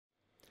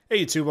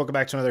Hey YouTube, welcome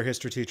back to another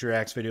History Teacher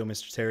Reacts video.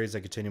 Mr. Terry, as I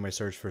continue my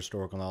search for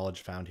historical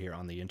knowledge found here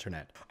on the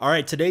internet.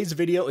 Alright, today's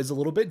video is a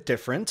little bit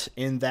different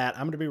in that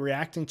I'm going to be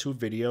reacting to a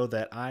video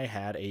that I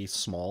had a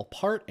small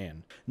part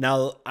in.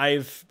 Now,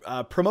 I've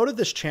promoted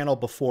this channel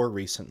before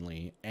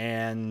recently,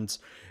 and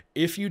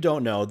if you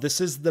don't know,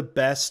 this is the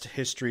best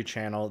history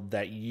channel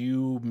that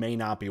you may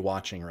not be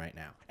watching right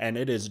now, and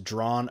it is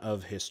Drawn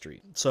of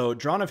History. So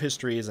Drawn of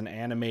History is an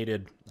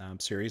animated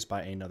series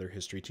by another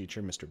history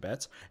teacher, Mr.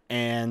 Betts,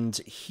 and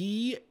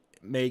he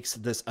makes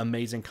this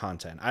amazing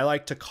content. I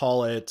like to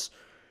call it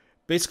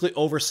basically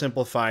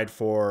oversimplified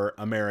for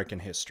American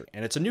history.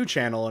 And it's a new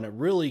channel and it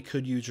really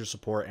could use your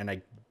support, and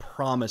I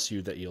promise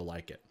you that you'll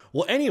like it.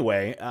 Well,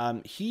 anyway,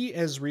 he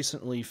has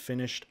recently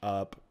finished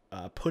up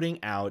putting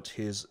out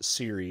his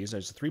series.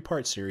 There's a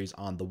 3-part series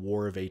on the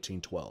War of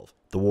 1812,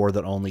 the war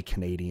that only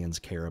Canadians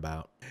care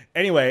about.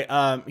 Anyway,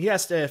 he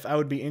asked if I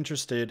would be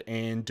interested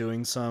in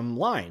doing some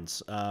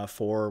lines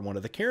for one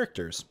of the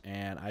characters,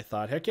 and I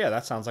thought, heck yeah,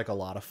 that sounds like a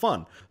lot of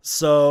fun.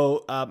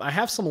 So I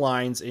have some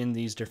lines in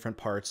these different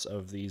parts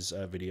of these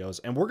videos,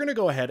 and we're going to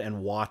go ahead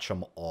and watch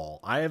them all.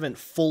 I haven't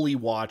fully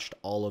watched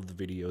all of the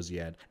videos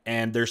yet,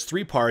 and there's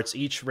 3 parts,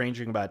 each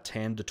ranging about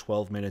 10 to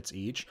 12 minutes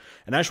each,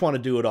 and I just want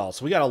to do it all.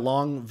 So we got a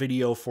long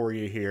video for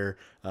you here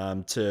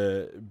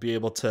to be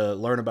able to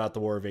learn about the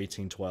War of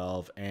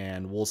 1812,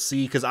 and we'll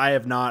see, because I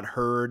have not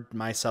heard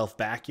myself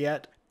back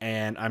yet,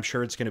 and I'm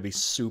sure it's going to be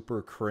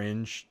super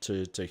cringe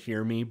to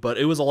hear me, but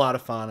it was a lot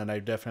of fun, and I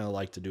definitely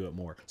like to do it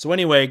more. So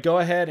anyway, go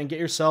ahead and get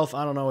yourself,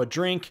 I don't know, a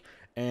drink,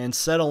 and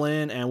settle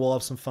in, and we'll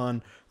have some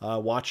fun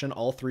watching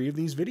all 3 of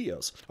these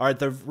videos. All right,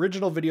 the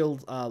original video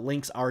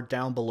links are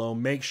down below.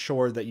 Make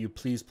sure that you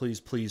please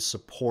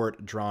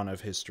support Drawn of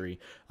History.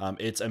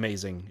 It's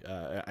amazing.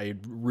 I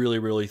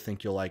really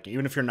think you'll like it.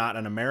 Even if you're not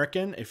an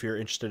American, if you're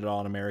interested at all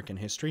in American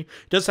history,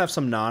 it does have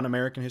some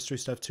non-American history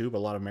stuff too, but a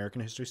lot of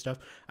American history stuff.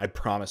 I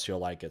promise you'll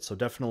like it. So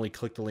definitely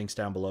click the links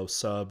down below,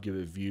 sub, give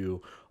it a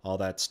view, all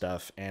that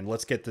stuff, and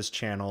let's get this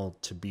channel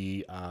to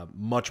be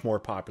much more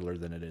popular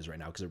than it is right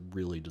now, because it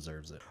really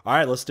deserves it. All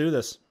right, let's do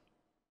this.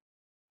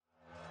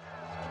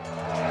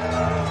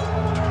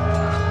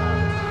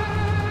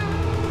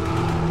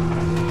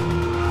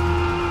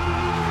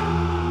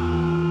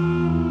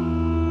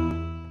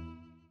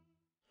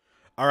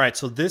 All right,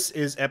 so this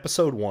is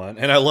episode 1,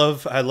 and I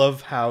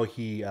love how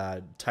he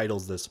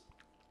titles this.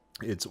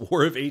 It's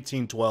War of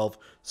 1812,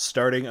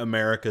 starting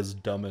America's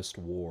dumbest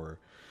war.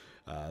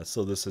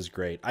 So this is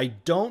great. I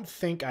don't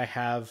think I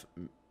have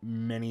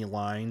many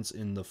lines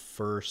in the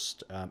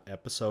first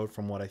episode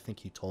from what I think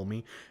he told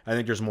me. I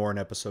think there's more in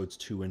episodes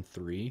 2 and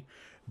 3.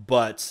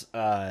 But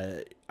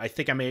I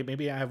think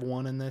maybe I have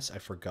 1 in this. I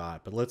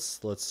forgot. But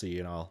let's see,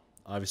 and I'll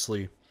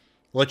obviously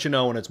let you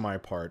know when it's my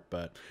part.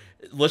 But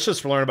let's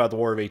just learn about the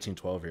War of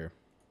 1812 here.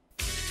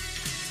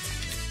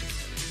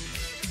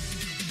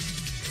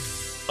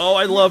 Oh,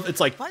 I love it's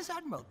like Vice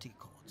Admiralty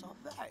codes are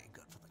very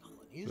good for the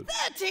colonies.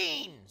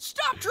 13!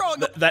 Stop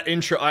drawing that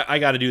intro. I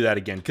got to do that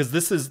again, because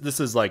this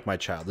is like my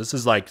child. This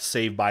is like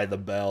Saved by the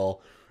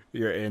Bell.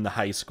 You're in the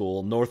high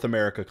school, North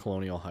America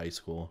Colonial High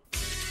School.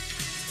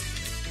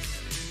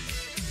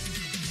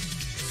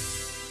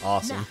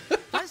 Awesome. Now,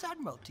 Vice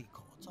Admiralty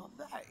codes are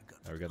very good.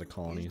 There we go, the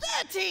colonies.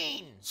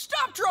 13!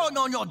 Stop drawing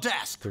on your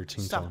desk!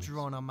 13 Stop colonies.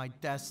 drawing on my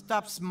desk.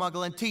 Stop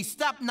smuggling tea.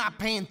 Stop not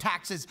paying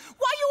taxes.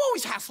 Why are you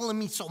always hassling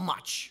me so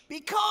much?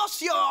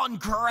 Because you're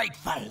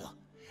ungrateful.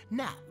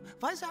 Now,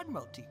 Vice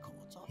Admiralty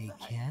codes are very...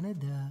 Hey,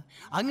 Canada.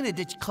 I'm gonna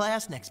ditch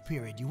class next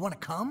period. You wanna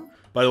come?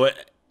 By the way,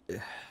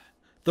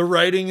 the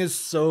writing is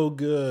so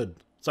good.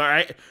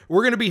 Sorry,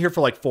 we're gonna be here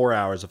for like 4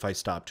 hours if I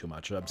stop too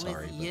much. I'm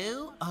sorry. With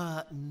you?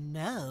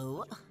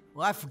 No.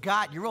 Well, I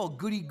forgot. You're all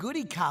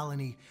goody-goody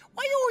colony.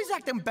 Why are you always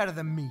acting better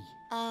than me?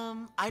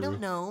 I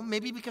don't know.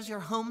 Maybe because your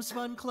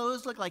homespun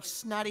clothes look like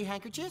snotty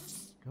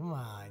handkerchiefs? Come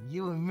on,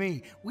 you and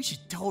me. We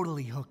should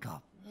totally hook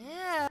up.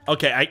 Yeah.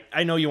 Okay,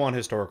 I know you want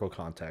historical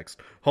context.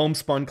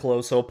 Homespun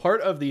clothes. So part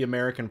of the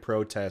American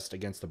protest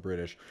against the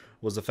British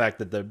was the fact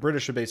that the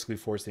British would basically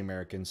force the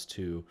Americans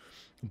to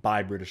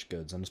buy British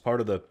goods. And as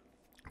part of the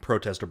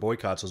protest or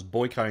boycotts was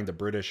boycotting the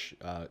British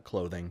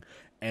clothing,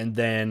 and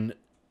then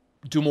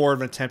do more of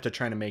an attempt at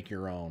trying to make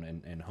your own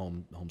and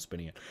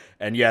homespinning it.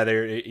 And yeah,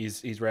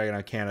 he's ragging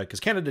on Canada,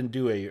 because Canada didn't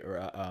do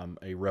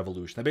a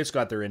revolution. They basically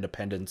got their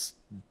independence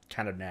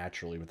kind of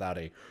naturally without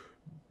a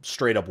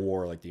straight up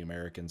war like the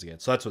Americans get.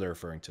 So that's what they're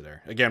referring to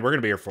there. Again, we're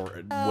gonna be here for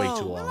way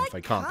too long if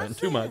I comment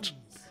too much.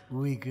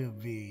 We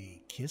could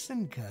be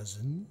kissing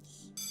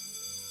cousins.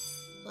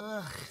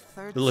 Ugh,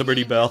 The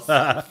Liberty Bell.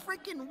 so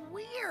freaking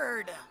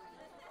weird.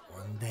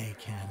 One day,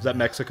 Canada. Is that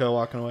Mexico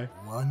walking away?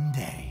 One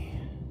day.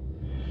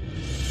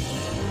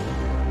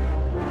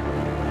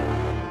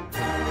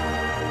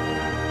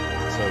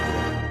 So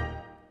good.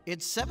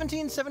 It's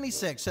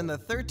 1776, and the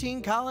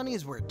 13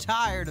 colonies were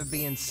tired of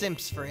being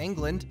simps for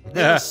England.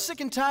 They were sick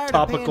and tired of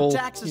Topical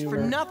paying taxes for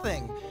humor.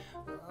 nothing.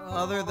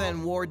 Other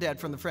than war debt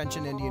from the French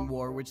and Indian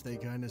War, which they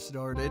kind of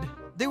started.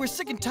 They were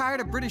sick and tired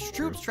of British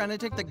troops trying to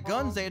take the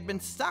guns they had been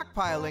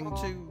stockpiling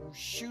to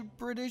shoot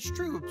British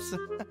troops.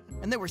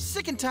 And they were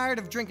sick and tired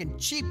of drinking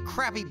cheap,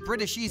 crappy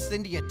British East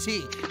India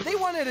tea. They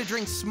wanted to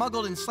drink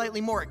smuggled and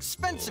slightly more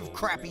expensive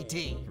crappy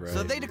tea. Right.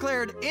 So they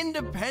declared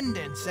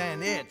independence,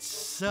 and it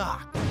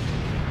sucked.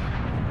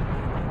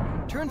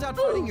 Turns out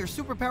fighting your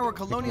superpower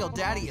colonial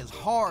daddy is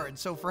hard,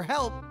 so for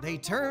help, they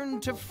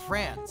turned to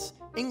France,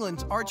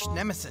 England's arch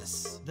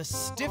nemesis, the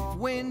stiff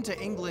wind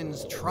to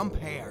England's Trump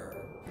hair.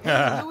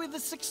 Hey, Louis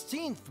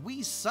XVI,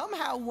 we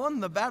somehow won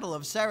the Battle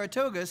of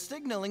Saratoga,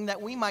 signaling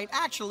that we might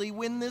actually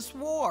win this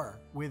war.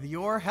 With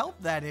your help,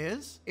 that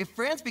is. If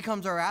France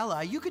becomes our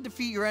ally, you could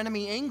defeat your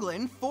enemy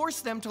England,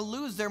 force them to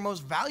lose their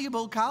most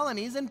valuable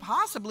colonies, and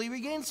possibly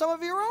regain some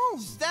of your own.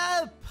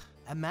 Stop!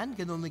 A man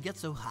can only get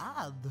so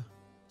hard.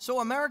 So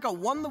America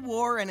won the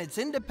war and its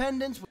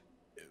independence.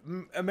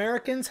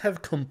 Americans have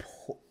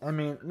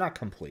not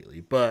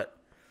completely, but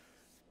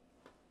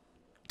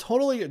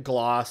totally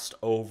glossed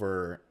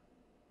over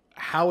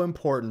how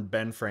important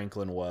Ben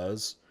Franklin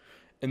was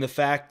and the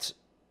fact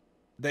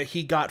that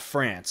he got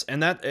France,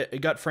 and that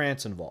it got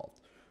France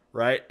involved,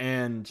 right?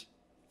 And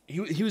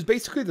he was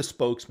basically the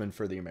spokesman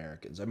for the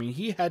Americans. I mean,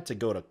 he had to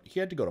go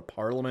to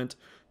Parliament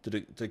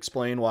to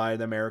explain why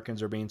the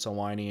Americans are being so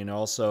whiny, and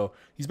also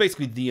he's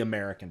basically the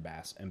American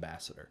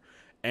ambassador.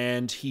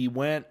 And he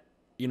went,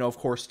 of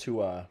course,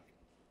 to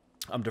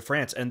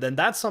France, and then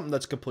that's something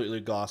that's completely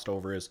glossed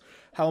over, is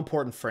how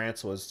important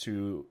France was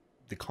to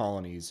the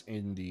colonies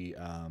in the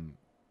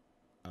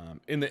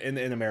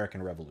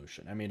American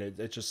Revolution. I mean,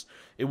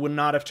 it would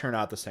not have turned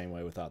out the same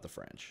way without the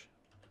French.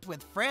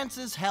 With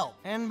France's help.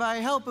 And by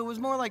help, it was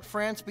more like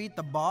France beat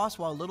the boss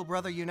while little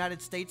brother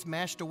United States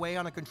mashed away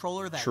on a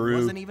controller that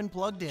wasn't even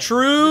plugged in.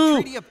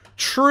 True.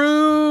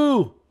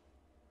 True.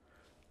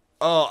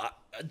 Oh,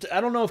 I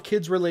don't know if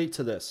kids relate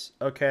to this,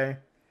 okay?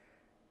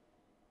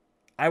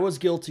 I was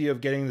guilty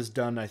of getting this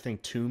done, I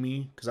think, to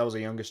me, because I was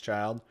a youngest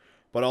child,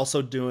 but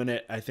also doing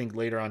it, I think,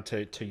 later on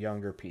to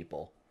younger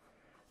people.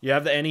 You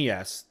have the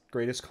NES,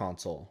 greatest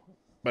console.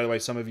 By the way,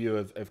 some of you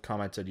have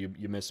commented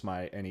you missed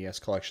my NES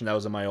collection. That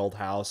was in my old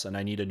house, and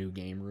I need a new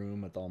game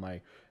room with all my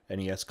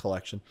NES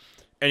collection.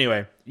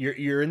 Anyway,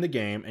 you're in the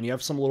game, and you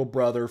have some little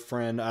brother,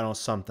 friend, I don't know,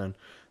 something,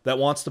 that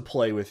wants to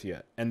play with you,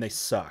 and they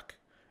suck.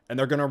 And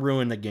they're going to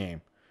ruin the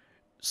game.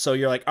 So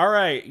you're like, all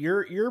right,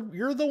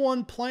 you're the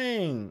one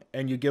playing,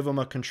 and you give them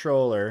a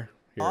controller.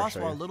 Boss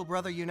while little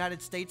brother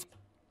United States.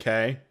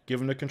 Okay, give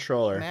them the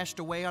controller. Mashed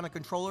away on a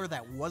controller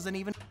that wasn't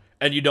even...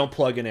 And you don't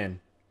plug it in.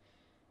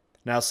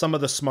 Now, some of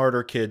the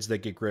smarter kids that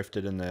get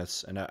grifted in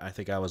this, and I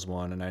think I was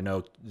one, and I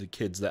know the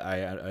kids that I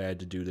had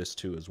to do this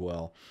to as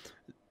well,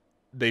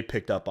 they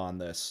picked up on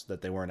this,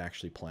 that they weren't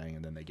actually playing,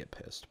 and then they get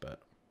pissed,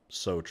 but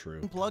so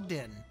true. Plugged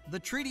in. The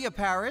Treaty of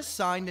Paris,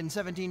 signed in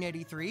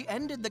 1783,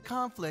 ended the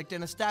conflict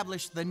and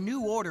established the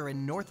new order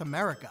in North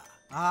America.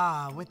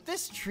 With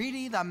this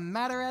treaty, the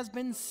matter has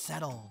been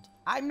settled.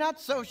 I'm not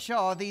so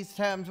sure these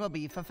terms will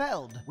be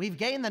fulfilled. We've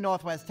gained the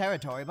Northwest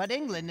Territory, but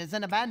England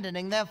isn't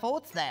abandoning their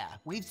forts there.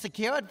 We've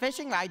secured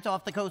fishing rights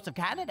off the coast of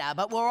Canada,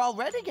 but we're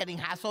already getting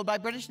hassled by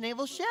British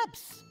naval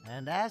ships.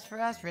 And as for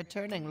us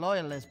returning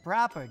Loyalist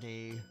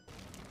property...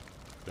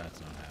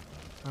 That's not happening.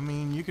 I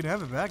mean, you could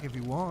have it back if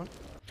you want.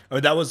 Oh,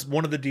 that was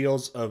one of the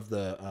deals of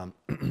the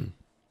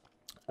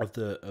of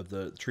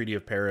the Treaty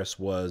of Paris,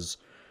 was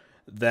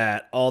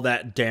that all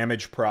that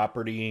damaged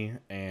property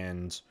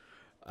and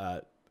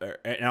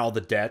all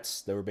the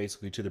debts that were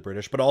basically to the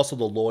British, but also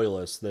the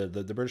Loyalists. The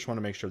British want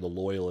to make sure the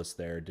Loyalists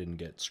there didn't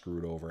get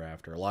screwed over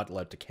after. A lot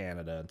led to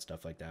Canada and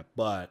stuff like that,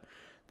 but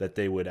that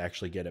they would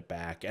actually get it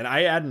back. And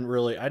I didn't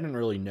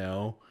really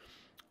know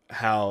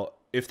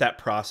if that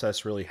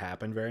process really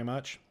happened very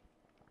much,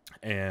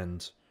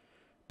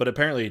 but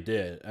apparently it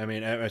did. I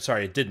mean, I'm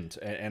sorry, it didn't,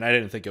 and I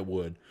didn't think it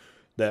would.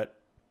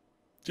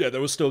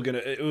 There was still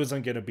it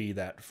wasn't gonna be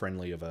that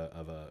friendly of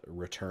a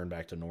return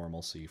back to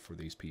normalcy for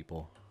these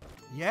people.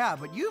 Yeah,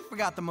 but you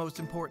forgot the most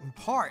important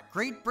part.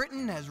 Great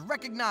Britain has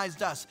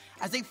recognized us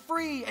as a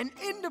free and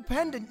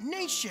independent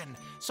nation,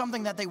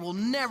 something that they will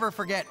never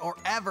forget or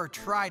ever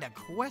try to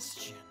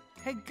question.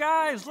 Hey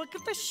guys, look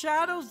at the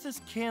shadows this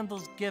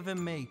candle's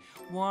giving me.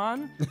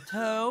 1,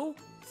 2,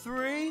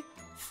 3,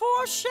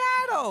 4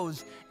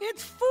 shadows.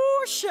 It's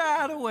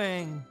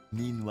foreshadowing.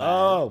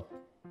 Meanwhile. Oh.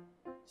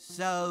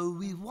 So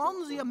we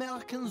won the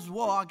Americans'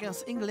 war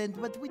against England,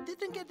 but we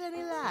didn't get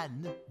any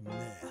land. Nah.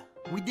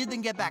 We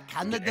didn't get back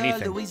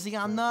Canada,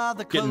 Louisiana,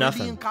 the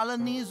Caribbean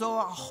colonies,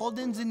 or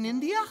holdings in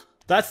India.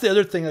 That's the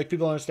other thing, like,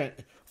 people don't understand.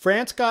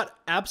 France got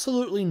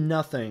absolutely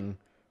nothing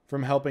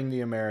from helping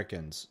the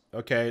Americans.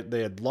 Okay,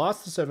 they had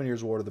lost the 7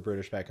 Years' War to the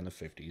British back in the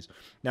 50s.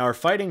 Now are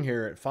fought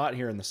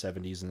here in the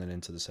 70s and then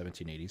into the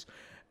 1780s,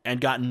 and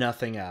got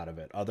nothing out of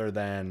it other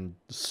than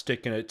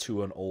sticking it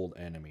to an old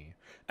enemy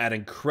at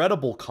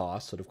incredible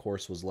cost that, of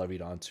course, was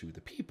levied onto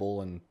the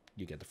people, and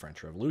you get the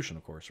French Revolution,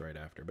 of course, right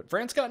after. But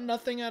France got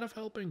nothing out of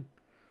helping.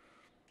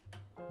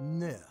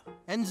 No.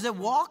 And the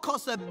war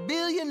costs 1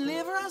 billion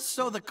livres,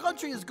 so the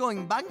country is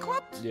going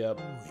bankrupt?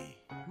 Yep.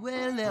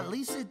 Well, at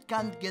least it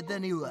can't get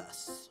any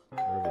worse.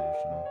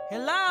 Revolution.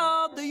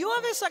 Hello, do you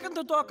have a second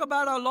to talk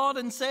about our Lord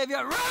and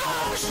Savior,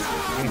 Revolution?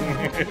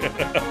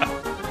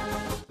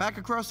 Back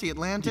across the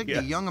Atlantic,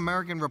 the young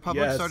American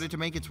Republic started to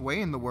make its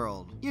way in the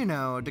world. You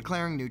know,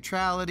 declaring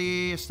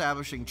neutrality,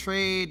 establishing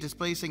trade,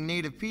 displacing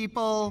native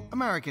people,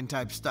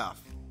 American-type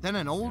stuff. Then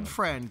an old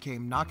friend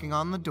came knocking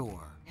on the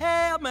door.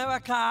 Hey,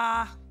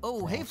 America!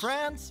 Oh, hey,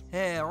 France.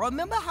 Hey,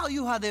 remember how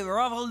you had a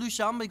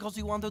revolution because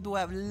you wanted to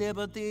have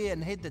liberty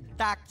and hate the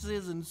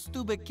taxes and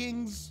stupid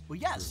kings? Well,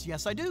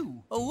 yes, I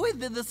do. Oh, we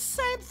did the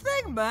same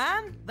thing,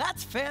 man.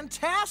 That's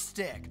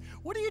fantastic.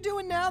 What are you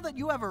doing now that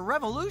you have a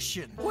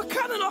revolution? We're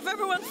cutting off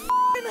everyone's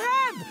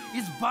head.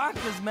 It's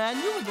bonkers,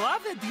 man. You would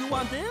love it. Do you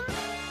want in?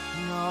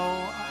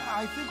 No,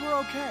 I think we're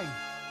okay.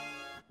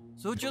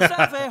 Suit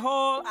yourself,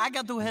 a-hole. I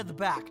got to head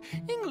back.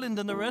 England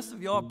and the rest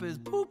of Europe is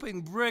pooping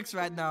bricks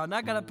right now, and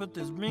I gotta put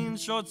this mean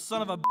short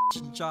son of a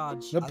bitch in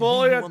charge.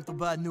 Napoleon! I want to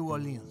buy New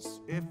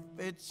Orleans. If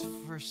it's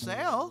for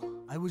sale,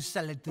 I will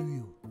sell it to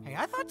you. Hey,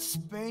 I thought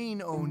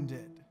Spain owned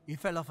it.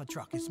 It fell off a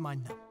truck. It's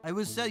mine now. I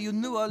will sell you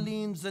New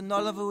Orleans and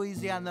all of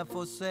Louisiana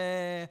for,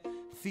 say,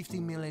 $50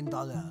 million.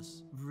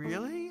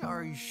 Really?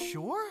 Are you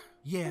sure?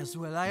 Yes,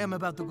 well, I am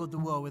about to go to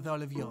war with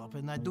all of Europe,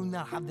 and I do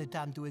not have the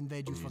time to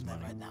invade you from there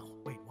right now.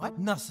 Wait, what?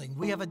 Nothing.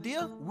 We have a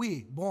deal?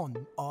 Oui,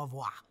 bon, au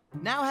revoir.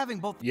 Now having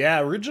both...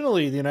 Yeah,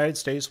 originally the United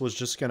States was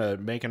just gonna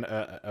make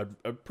a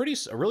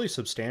really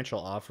substantial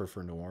offer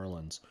for New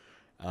Orleans,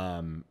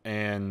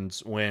 and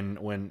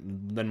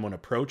when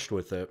approached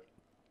with it,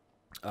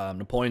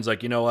 Napoleon's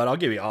like, you know what? I'll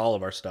give you all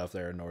of our stuff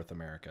there in North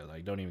America.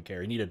 Like, don't even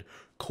care. He needed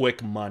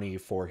quick money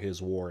for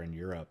his war in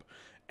Europe.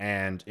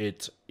 And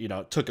it, you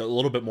know, took a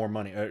little bit more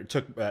money. It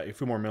took a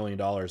few more $1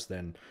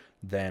 million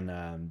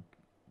than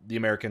the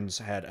Americans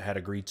had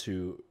agreed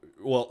to.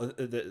 Well,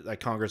 the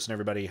Congress and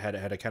everybody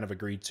had kind of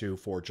agreed to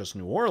for just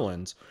New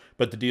Orleans.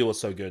 But the deal was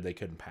so good they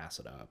couldn't pass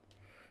it up.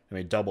 I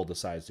mean, doubled the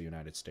size of the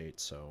United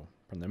States. So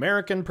from the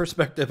American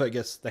perspective, I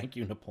guess, thank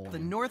you, Napoleon. The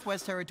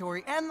Northwest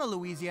Territory and the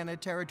Louisiana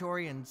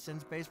Territory, and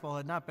since baseball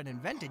had not been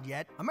invented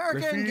yet,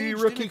 America engaged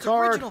in its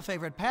original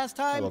favorite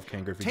pastime,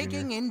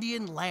 taking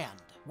Indian land.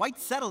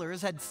 White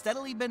settlers had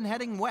steadily been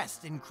heading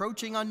west,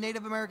 encroaching on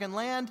Native American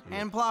land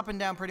and plopping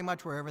down pretty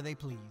much wherever they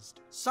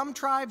pleased. Some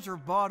tribes were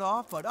bought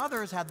off, but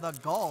others had the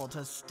gall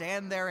to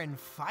stand there and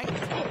fight.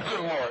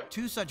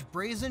 Two such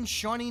brazen,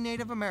 Shawnee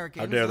Native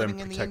Americans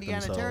living in the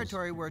Indiana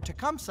Territory were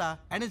Tecumseh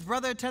and his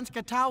brother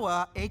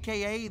Tenskwatawa,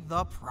 aka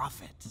the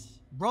Prophet.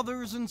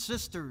 Brothers and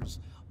sisters,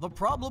 the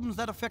problems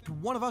that affect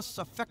one of us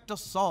affect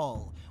us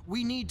all.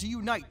 We need to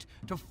unite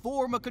to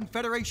form a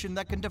confederation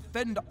that can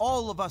defend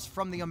all of us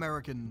from the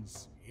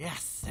Americans.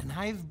 Yes, and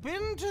I've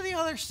been to the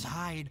other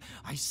side.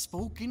 I've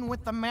spoken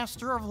with the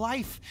Master of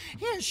Life.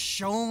 He has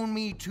shown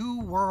me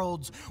two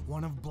worlds,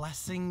 one of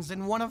blessings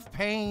and one of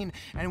pain,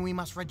 and we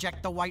must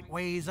reject the white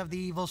ways of the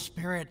evil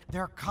spirit,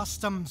 their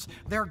customs,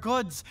 their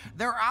goods,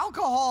 their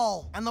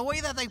alcohol, and the way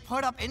that they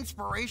put up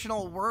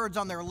inspirational words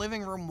on their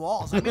living room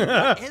walls. I mean,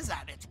 what is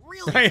that? It's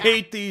really I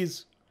hate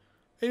these.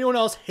 Anyone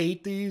else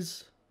hate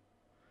these?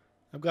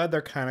 I'm glad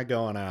they're kind of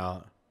going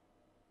out.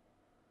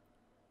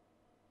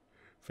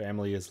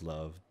 Family is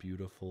love,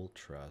 beautiful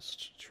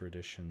trust,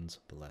 traditions,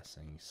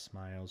 blessing,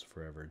 smiles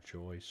forever,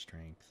 joy,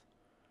 strength,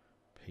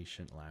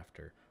 patient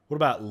laughter. What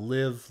about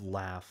live,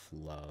 laugh,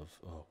 love?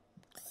 Oh,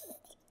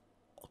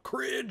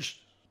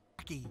 cringe.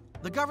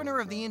 The governor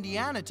of the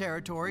Indiana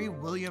Territory,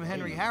 William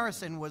Henry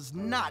Harrison, was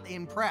not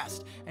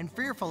impressed and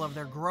fearful of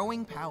their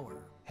growing power.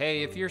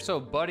 Hey, if you're so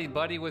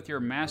buddy-buddy with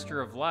your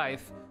Master of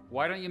Life,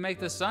 why don't you make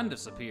the sun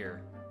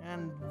disappear?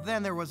 And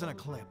then there was an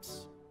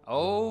eclipse.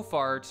 Oh,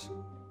 fart.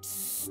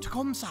 Psst,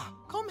 Tecumseh,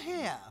 come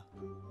here.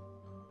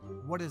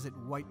 What is it,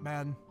 white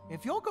man?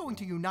 If you're going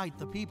to unite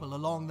the people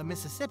along the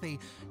Mississippi,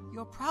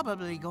 you're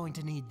probably going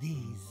to need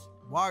these.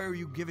 Why are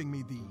you giving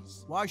me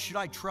these? Why should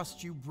I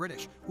trust you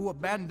British, who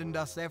abandoned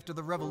us after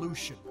the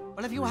Revolution?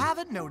 Well, if you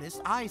haven't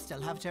noticed, I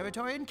still have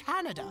territory in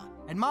Canada,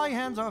 and my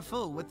hands are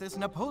full with this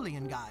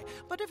Napoleon guy.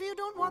 But if you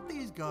don't want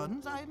these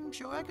guns, I'm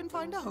sure I can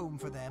find a home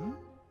for them.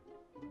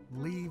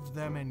 Leave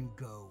them and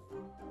go.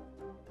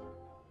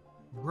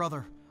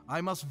 Brother, I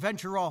must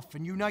venture off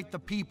and unite the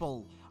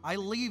people. I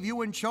leave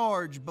you in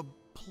charge, but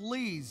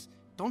please,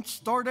 don't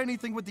start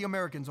anything with the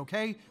Americans,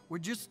 okay? We're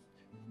just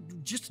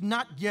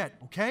not yet,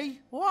 okay?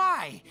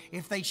 Why?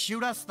 If they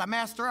shoot us, the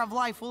Master of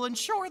Life will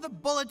ensure the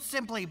bullets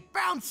simply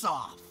bounce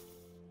off.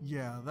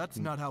 Yeah, that's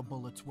not how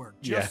bullets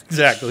work. Just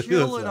exactly.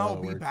 chill and I'll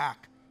be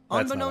back.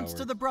 Unbeknownst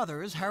to the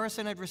brothers,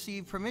 Harrison had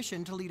received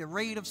permission to lead a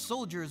raid of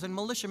soldiers and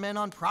militiamen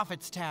on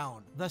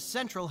Prophetstown, the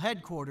central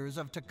headquarters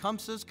of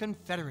Tecumseh's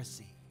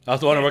Confederacy. I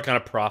was wondering what kind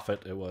of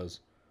profit it was.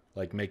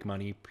 Like make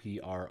money,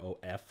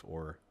 P-R-O-F,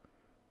 or...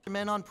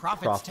 Men on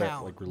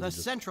Prophetstown, like the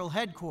central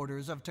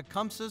headquarters of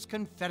Tecumseh's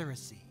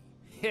Confederacy.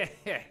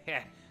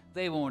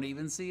 They won't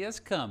even see us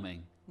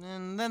coming.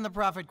 And then the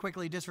Prophet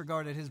quickly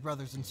disregarded his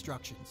brother's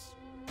instructions.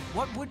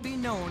 What would be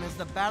known as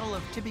the Battle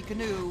of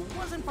Tippecanoe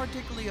wasn't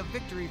particularly a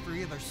victory for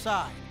either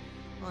side,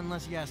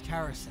 unless you ask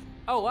Harrison.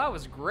 Oh, that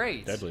was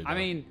great. Deadly, I though.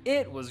 mean,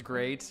 it was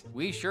great.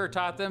 We sure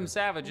taught them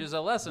savages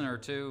a lesson or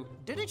two.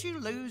 Didn't you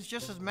lose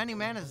just as many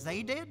men as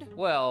they did?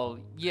 Well,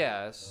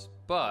 yes,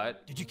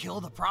 but Did you kill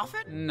the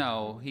prophet?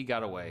 no, he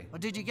got away. Or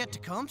did you get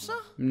Tecumseh?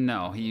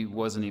 No, he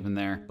wasn't even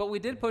there. But we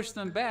did push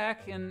them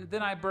back, and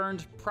then I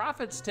burned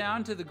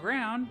Prophetstown to the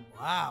ground.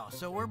 Wow,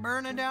 so we're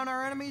burning down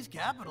our enemies'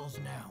 capitals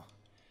now.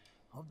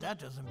 Hope that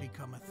doesn't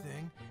become a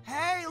thing.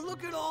 Hey,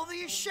 look at all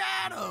these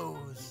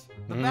shadows!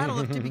 The Battle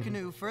of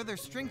Tippecanoe further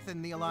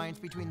strengthened the alliance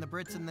between the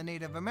Brits and the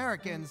Native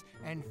Americans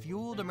and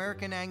fueled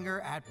American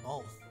anger at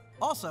both.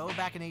 Also,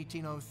 back in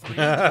 1803,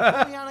 the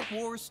Napoleonic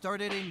Wars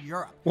started in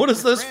Europe. What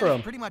is with this France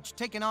from? pretty much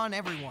taking on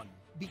everyone.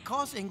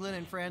 Because England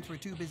and France were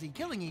too busy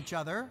killing each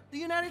other, the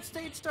United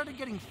States started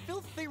getting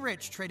filthy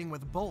rich trading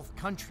with both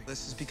countries.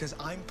 This is because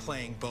I'm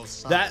playing both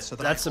sides.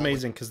 That's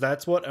amazing, because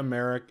that's what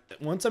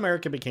once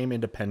America became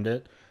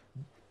independent,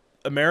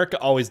 America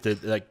always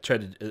did, like,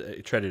 tried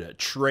to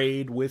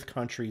trade with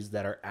countries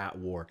that are at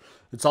war.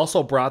 It's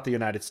also brought the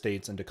United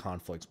States into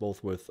conflicts,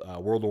 both with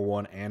World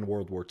War I and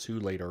World War II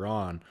later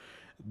on.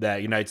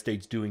 That United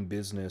States doing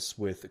business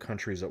with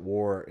countries at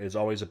war is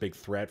always a big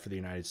threat for the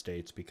United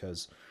States,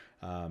 because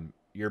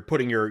you're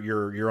putting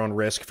your own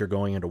risk if you're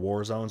going into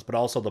war zones, but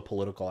also the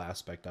political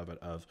aspect of it,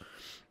 of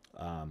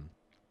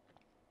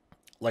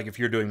like, if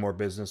you're doing more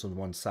business with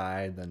one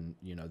side, then,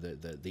 you know,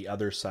 the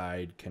other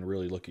side can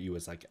really look at you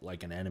as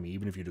like an enemy,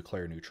 even if you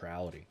declare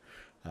neutrality.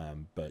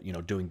 But, you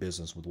know, doing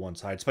business with one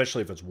side,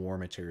 especially if it's war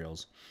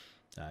materials,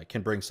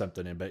 can bring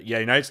something in. But yeah,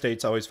 United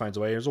States always finds a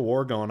way. There's a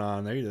war going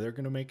on. They're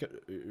going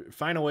to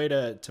find a way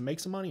to make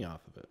some money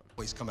off of it.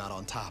 Always come out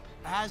on top.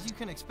 As you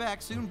can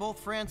expect, soon both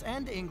France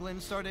and England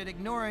started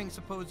ignoring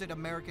supposed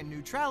American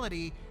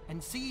neutrality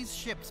and seized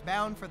ships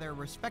bound for their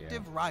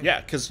respective rivals. Yeah,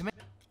 because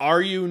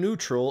are you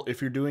neutral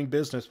if you're doing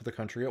business with a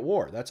country at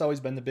war? That's always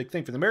been the big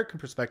thing. From the American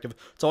perspective,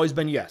 it's always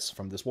been yes,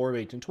 from this War of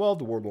 1812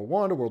 to World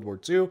War I to World War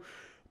II.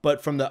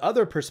 But from the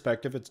other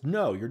perspective, it's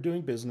no, you're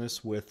doing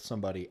business with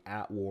somebody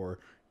at war.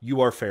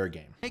 You are fair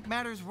game. To make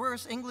matters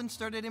worse, England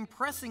started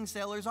impressing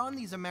sailors on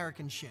these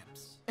American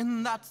ships.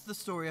 And that's the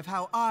story of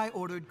how I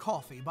ordered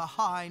coffee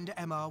behind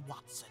Emma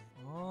Watson.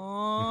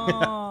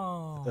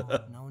 Oh,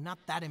 no, not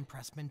that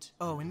impressment.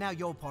 Oh, and now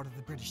you're part of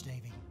the British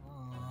Navy.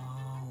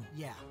 Oh,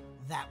 yeah,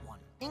 that one.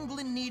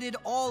 England needed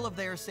all of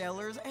their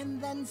sailors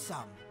and then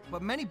some.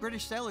 But many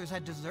British sailors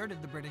had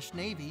deserted the British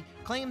Navy,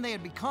 claimed they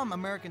had become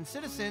American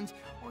citizens,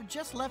 or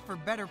just left for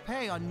better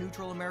pay on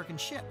neutral American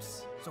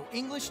ships. So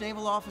English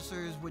naval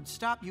officers would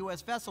stop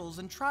U.S. vessels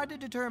and try to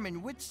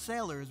determine which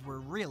sailors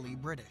were really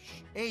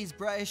British. He's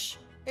British.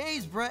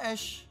 He's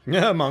British.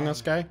 Yeah, Among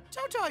Us guy.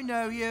 Don't I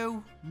know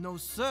you? No,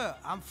 sir.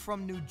 I'm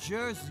from New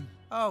Jersey.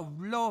 Oh,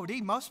 Lord,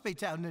 he must be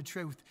telling the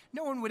truth.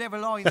 No one would ever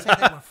lie and say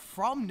they were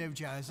from New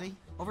Jersey.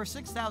 Over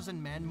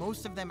 6,000 men,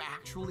 most of them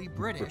actually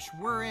British,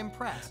 were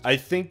impressed. I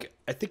think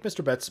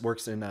Mr. Betts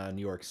works in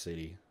New York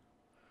City.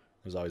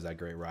 There's always that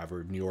great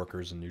rivalry, New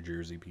Yorkers and New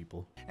Jersey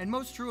people. And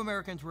most true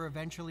Americans were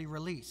eventually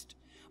released.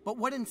 But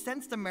what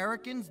incensed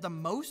Americans the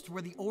most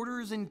were the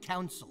Orders in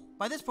Council.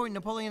 By this point,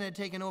 Napoleon had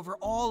taken over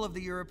all of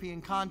the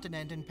European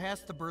continent and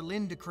passed the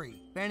Berlin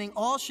Decree, banning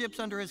all ships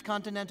under his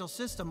continental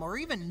system, or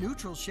even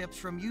neutral ships,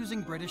 from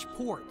using British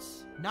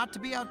ports. Not to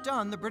be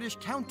outdone, the British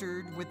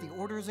countered with the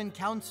Orders in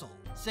Council,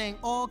 saying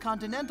all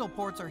continental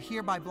ports are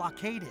hereby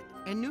blockaded,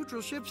 and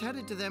neutral ships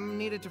headed to them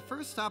needed to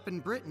first stop in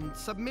Britain,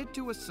 submit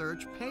to a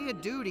search, pay a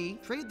duty,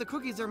 trade the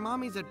cookies their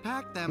mommies had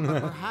packed them,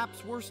 but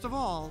perhaps worst of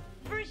all,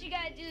 First, you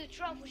gotta do the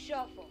truffle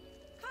shuffle.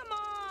 Come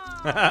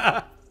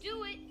on!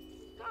 Do it!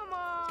 Come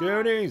on!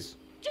 Goonies!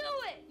 Do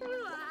it!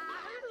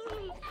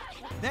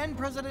 then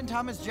President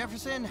Thomas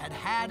Jefferson had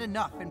had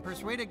enough and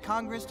persuaded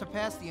Congress to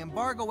pass the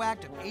Embargo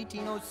Act of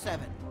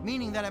 1807,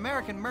 meaning that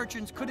American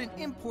merchants couldn't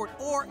import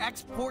or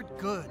export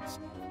goods.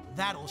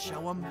 That'll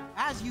show them.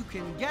 As you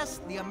can guess,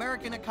 the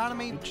American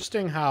economy...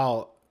 Interesting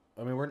how,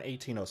 I mean, we're in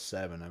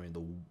 1807. I mean,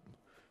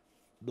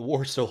 the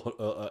war's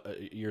still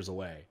years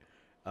away.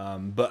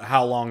 But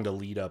how long the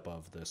lead up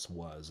of this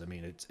was. I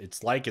mean,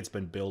 it's like it's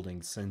been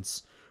building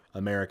since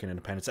American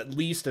independence. At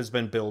least has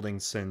been building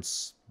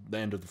since the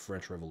end of the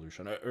French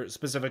Revolution. Or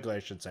specifically, I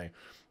should say,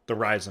 the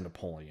rise of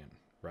Napoleon,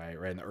 right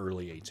in the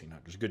early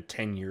 1800s. A good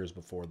 10 years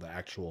before the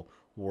actual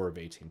War of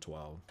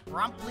 1812.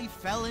 promptly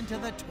fell into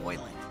the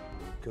toilet.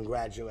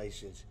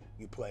 Congratulations,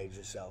 you played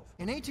yourself.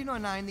 In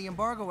 1809, the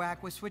Embargo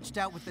Act was switched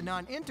out with the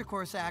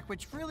Non-Intercourse Act,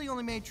 which really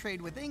only made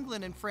trade with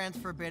England and France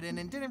forbidden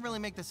and didn't really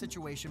make the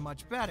situation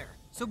much better.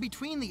 So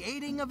between the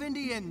aiding of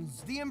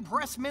Indians, the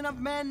impressment of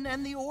men,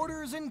 and the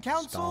Orders in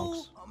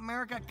Council,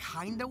 America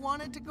kinda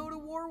wanted to go to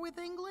war with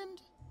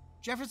England?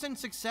 Jefferson's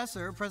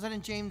successor,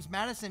 President James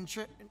Madison,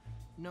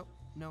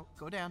 No,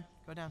 go down,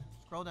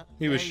 scroll down.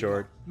 He was There you go.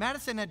 short.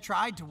 Madison had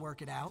tried to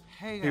work it out.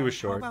 Hey, He was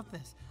how short. about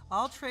this?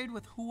 I'll trade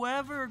with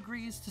whoever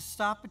agrees to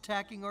stop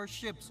attacking our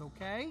ships,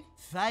 okay?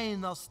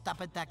 Fine, I'll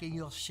stop attacking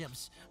your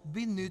ships.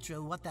 Be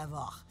neutral,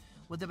 whatever.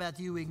 What about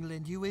you,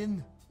 England? You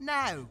in?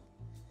 No.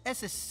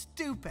 This is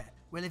stupid.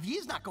 Well, if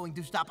he's not going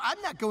to stop, I'm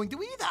not going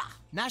to either.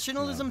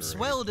 Nationalism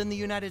swelled in the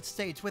United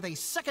States with a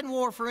second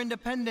war for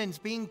independence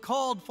being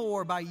called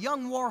for by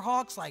young war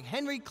hawks like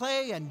Henry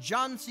Clay and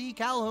John C.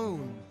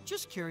 Calhoun.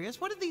 Just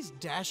curious, what did these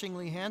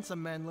dashingly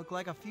handsome men look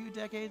like a few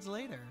decades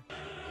later?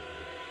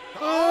 Oh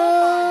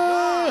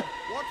my God!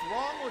 What's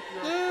wrong with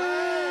your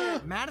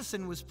face?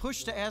 Madison was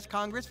pushed to ask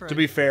Congress for... To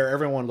be fair,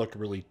 everyone looked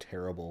really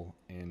terrible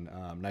in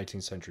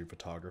 19th century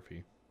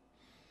photography.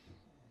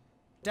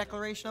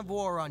 Declaration of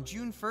war on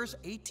June 1st,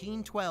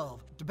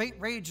 1812. Debate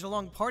raged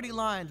along party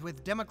lines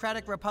with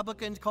Democratic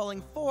Republicans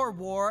calling for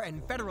war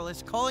and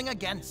Federalists calling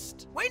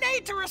against. We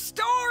need to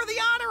restore the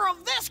honor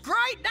of this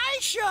great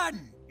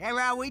nation!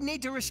 Yeah, we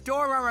need to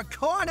restore our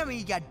economy,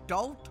 you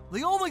dolt.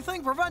 The only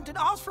thing preventing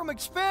us from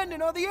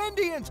expanding are the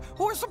Indians,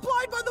 who are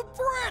supplied by the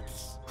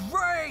Brits.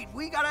 Great,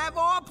 we gotta have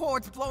our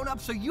ports blown up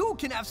so you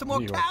can have some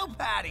more cow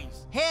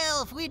patties.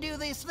 Hell, if we do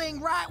this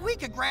thing right, we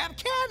could grab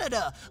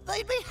Canada.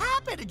 They'd be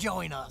happy to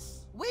join us.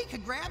 We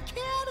could grab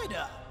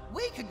Canada.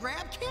 We could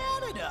grab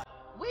Canada.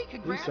 We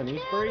could grab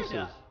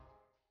Canada.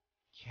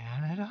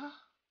 Canada?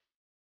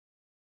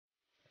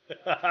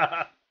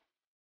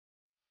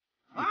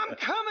 I'm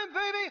coming,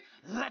 baby!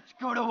 Let's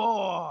go to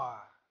war!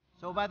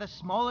 So by the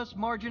smallest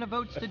margin of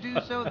votes to do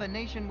so the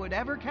nation would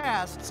ever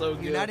cast, the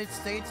United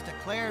States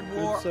declared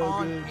war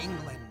on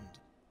England.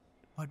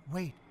 But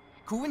wait,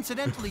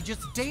 coincidentally,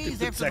 just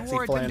days after the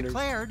war had been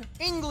declared,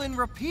 England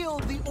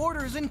repealed the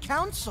Orders in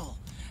Council.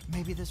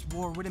 Maybe this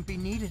war wouldn't be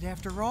needed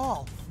after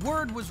all.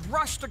 Word was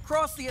rushed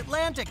across the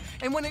Atlantic,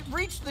 and when it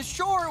reached the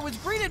shore, it was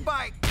greeted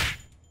by...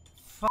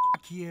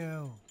 Fuck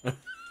you.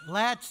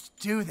 Let's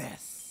do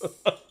this.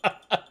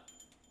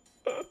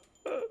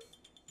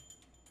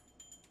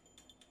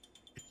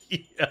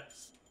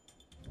 Yes.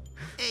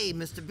 Hey,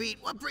 Mr. Beat,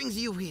 what brings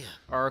you here?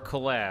 Our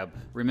collab.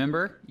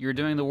 Remember? You're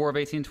doing the War of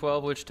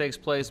 1812, which takes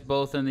place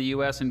both in the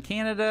U.S. and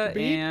Canada,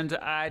 and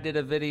I did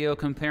a video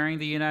comparing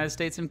the United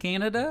States and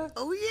Canada.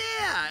 Oh,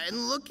 yeah,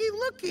 and looky,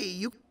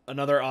 you...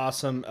 Another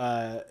awesome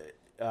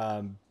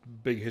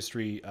big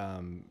history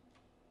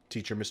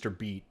teacher, Mr.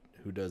 Beat,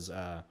 who does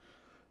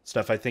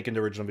stuff. I think in the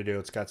original video,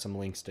 it's got some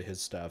links to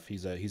his stuff.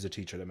 He's a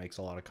teacher that makes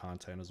a lot of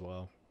content as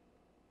well.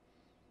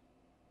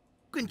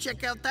 You can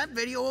check out that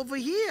video over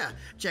here.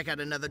 Check out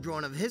another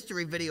Drawing of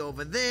History video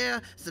over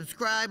there.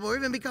 Subscribe or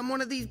even become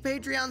one of these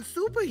Patreon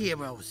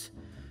superheroes.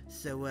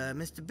 So,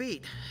 Mr.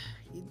 Beat,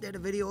 you did a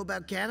video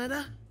about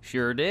Canada?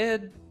 Sure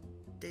did.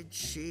 Did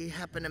she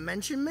happen to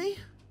mention me?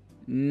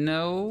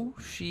 No,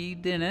 she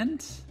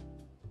didn't.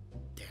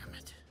 Damn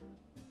it.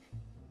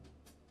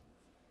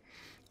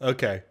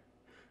 Okay.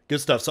 Good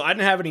stuff. So I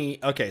didn't have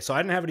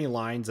any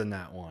lines in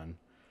that one.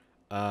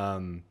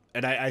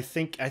 And I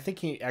think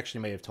he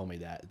actually may have told me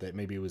that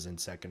maybe it was in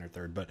second or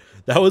third, but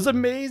that was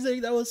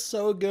amazing. That was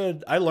so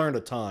good. I learned a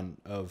ton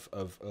of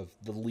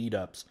the lead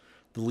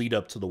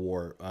up to the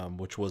war,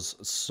 which was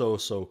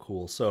so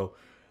cool. So,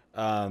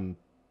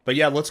 but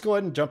yeah, let's go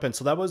ahead and jump in.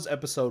 So that was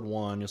episode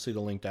 1. You'll see the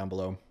link down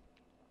below.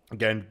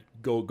 Again,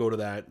 go to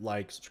that,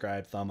 like,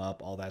 subscribe, thumb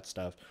up, all that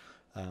stuff.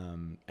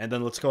 And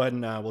then let's go ahead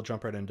and we'll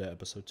jump right into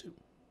episode 2.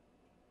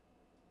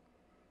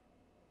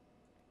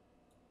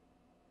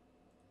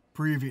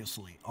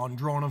 Previously on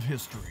Drawing of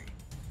History.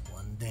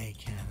 One day,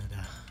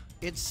 Canada.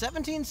 It's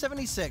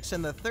 1776,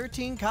 and the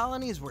 13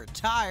 colonies were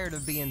tired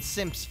of being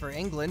simps for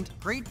England.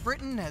 Great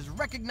Britain has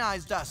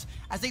recognized us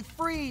as a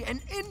free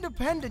and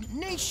independent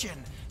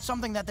nation,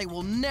 something that they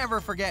will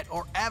never forget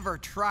or ever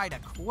try to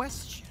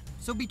question.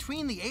 So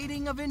between the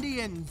aiding of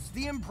Indians,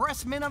 the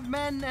impressment of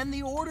men, and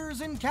the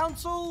Orders in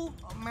Council,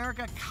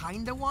 America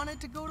kinda wanted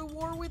to go to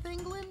war with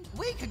England?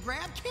 We could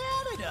grab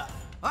Canada!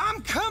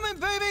 I'm coming,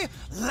 baby!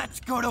 Let's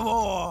go to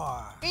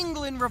war!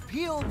 England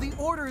repealed the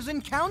Orders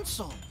in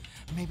Council.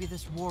 Maybe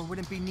this war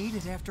wouldn't be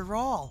needed after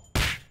all.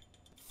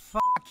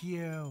 Fuck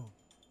you.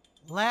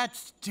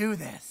 Let's do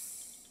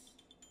this.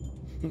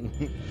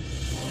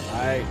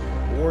 Alright,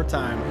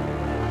 wartime.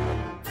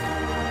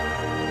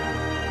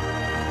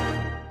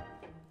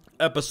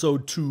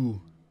 Episode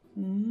 2.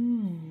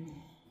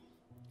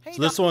 Hey,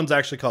 So this one's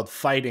actually called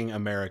Fighting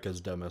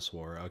America's Dumbest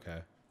War. Okay.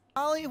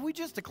 Ollie, we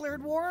just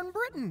declared war on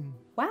Britain.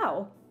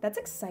 Wow, that's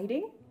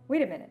exciting.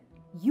 Wait a minute.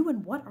 You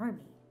and what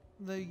army?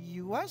 The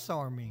U.S.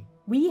 Army.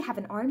 We have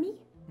an army?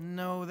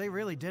 No, they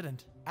really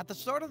didn't. At the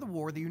start of the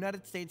war, the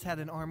United States had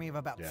an army of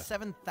about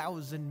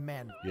 7,000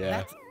 men. Yeah.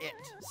 That's it.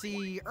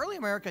 See, early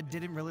America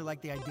didn't really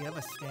like the idea of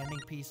a standing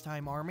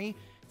peacetime army.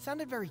 It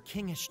sounded very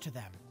kingish to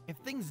them. If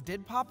things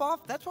did pop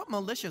off, that's what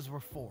militias were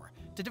for,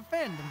 to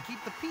defend and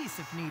keep the peace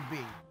if need be.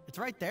 It's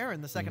right there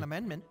in the Second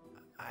Amendment.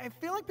 I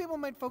feel like people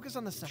might focus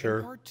on the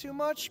second part too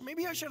much.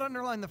 Maybe I should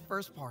underline the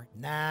first part.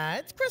 Nah,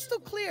 it's crystal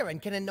clear and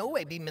can in no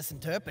way be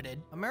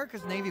misinterpreted.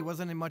 America's Navy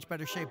wasn't in much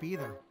better shape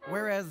either.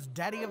 Whereas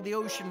Daddy of the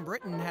Ocean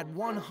Britain had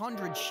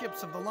 100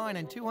 ships of the line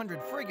and 200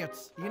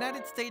 frigates, the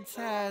United States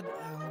had,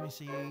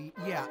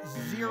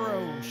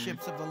 0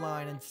 ships of the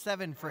line and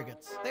 7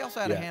 frigates. They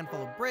also had a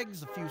handful of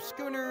brigs, a few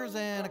schooners,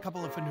 and a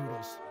couple of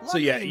fanoodles. So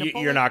yeah,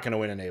 you're not going to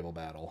win a naval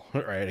battle,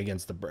 right,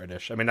 against the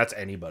British. I mean, that's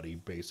anybody,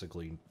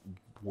 basically.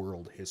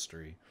 world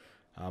history.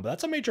 But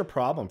that's a major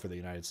problem for the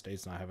United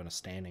States, not having a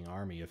standing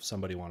army if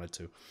somebody wanted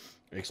to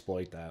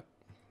exploit that.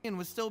 And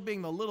was still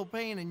being the little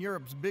pain in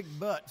Europe's big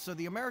butt, so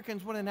the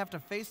Americans wouldn't have to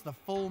face the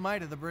full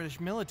might of the British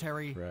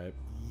military. Right.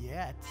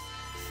 Yet.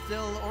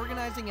 Still,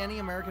 organizing any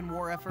American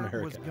war effort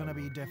was gonna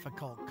be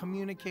difficult.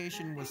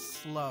 Communication was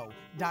slow.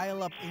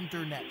 Dial-up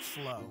internet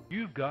slow.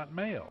 You've got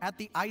mail. At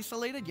the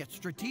isolated yet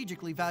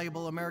strategically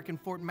valuable American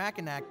Fort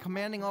Mackinac,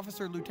 commanding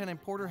officer Lieutenant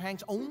Porter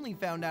Hanks only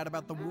found out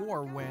about the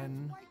war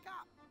when... Wake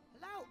up!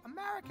 Hello,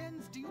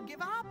 Americans, do you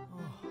give up?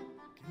 Oh,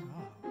 give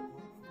up?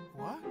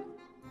 What?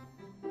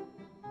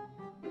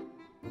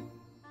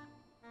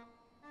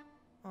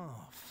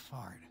 Oh,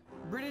 fart.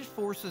 British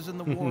forces in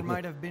the war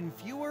might have been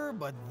fewer,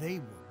 but they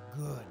were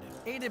good.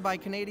 Aided by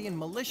Canadian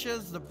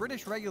militias, the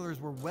British regulars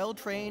were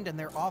well-trained and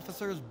their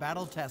officers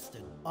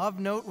battle-tested. Of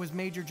note was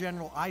Major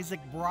General Isaac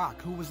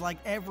Brock, who was like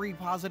every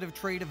positive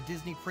trait of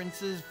Disney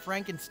princes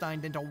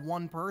Frankensteined into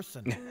one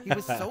person. He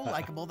was so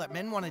likable that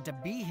men wanted to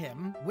be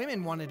him,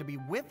 women wanted to be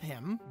with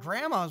him,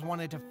 grandmas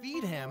wanted to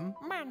feed him,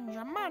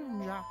 manja,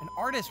 manja, and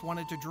artists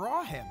wanted to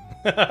draw him.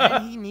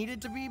 And he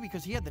needed to be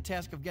because he had the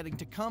task of getting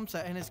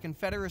Tecumseh and his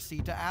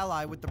Confederacy to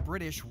ally with the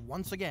British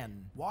once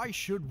again. Why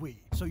should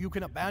we? So you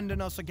can abandon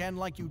us again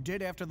like you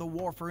did after the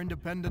War for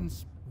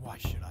Independence? Why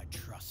should I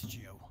trust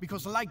you?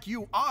 Because like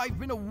you, I've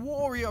been a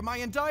warrior my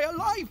entire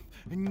life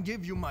and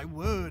give you my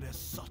word as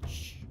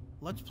such.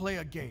 Let's play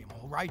a game,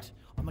 all right?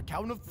 On the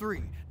count of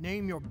 3,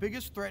 name your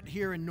biggest threat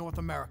here in North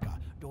America.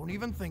 Don't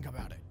even think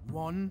about it.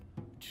 1,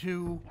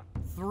 2,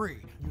 3.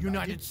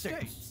 United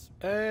States.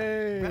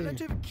 Hey.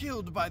 Relative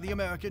killed by the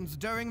Americans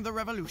during the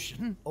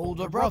Revolution.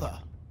 Older brother.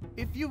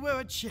 If you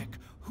were a chick,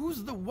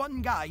 who's the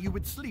one guy you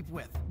would sleep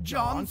with?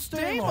 John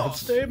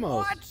Stamos. Stamos.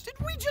 What? Did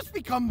we just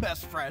become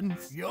best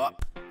friends?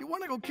 Yup. You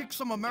want to go kick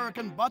some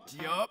American butt?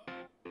 Yup.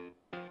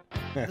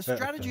 The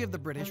strategy of the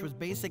British was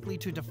basically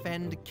to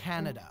defend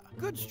Canada.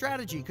 Good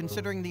strategy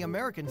considering the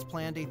Americans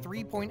planned a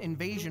 3-point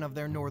invasion of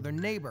their northern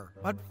neighbor.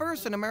 But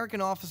first, an American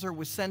officer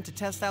was sent to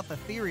test out the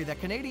theory that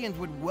Canadians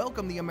would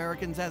welcome the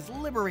Americans as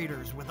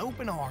liberators with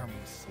open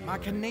arms. My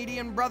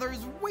Canadian brothers,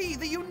 we,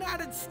 the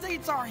United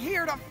States, are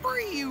here to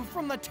free you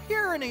from the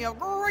tyranny of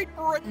Great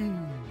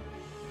Britain.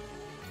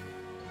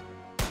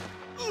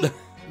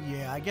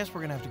 Yeah, I guess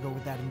we're gonna have to go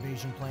with that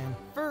invasion plan.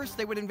 First,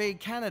 they would invade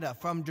Canada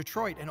from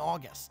Detroit in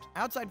August.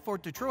 Outside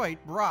Fort Detroit,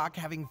 Brock,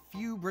 having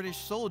few British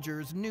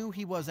soldiers, knew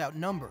he was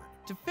outnumbered.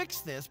 To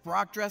fix this,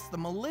 Brock dressed the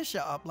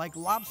militia up like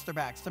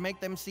lobsterbacks to make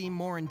them seem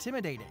more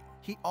intimidating.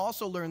 He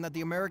also learned that the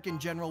American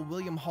General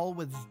William Hull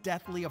was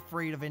deathly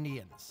afraid of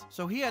Indians.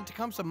 So he had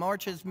Tecumseh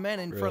march his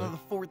men in front of the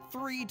fort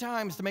 3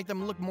 times to make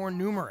them look more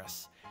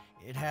numerous.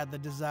 It had the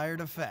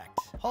desired effect.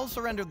 Hull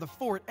surrendered the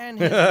fort and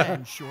his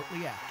men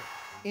shortly after.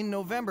 In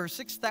November,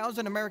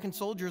 6,000 American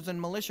soldiers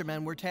and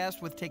militiamen were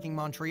tasked with taking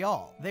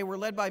Montreal. They were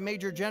led by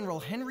Major General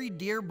Henry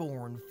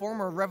Dearborn,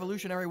 former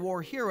Revolutionary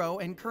War hero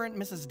and current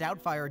Mrs.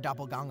 Doubtfire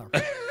doppelganger.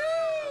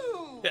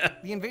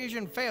 The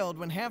invasion failed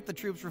when half the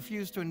troops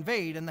refused to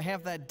invade, and the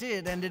half that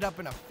did ended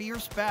up in a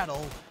fierce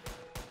battle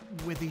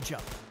with each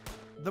other.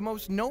 The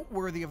most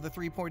noteworthy of the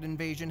 3-point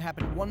invasion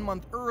happened 1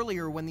 month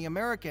earlier when the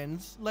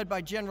Americans, led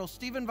by General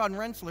Stephen von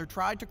Rensselaer,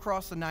 tried to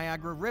cross the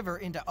Niagara River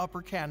into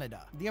Upper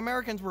Canada. The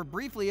Americans were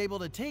briefly able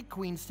to take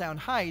Queenstown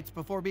Heights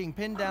before being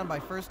pinned down by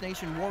First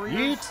Nation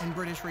warriors and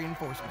British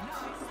reinforcements.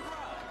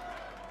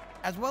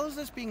 As well as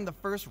this being the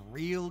first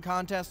real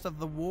contest of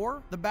the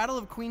war, the Battle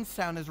of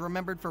Queenstown is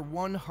remembered for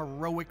one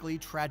heroically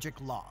tragic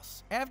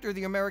loss. After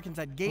the Americans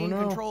had gained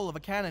control of a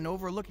cannon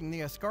overlooking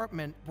the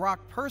escarpment,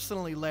 Brock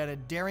personally led a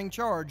daring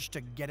charge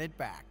to get it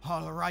back.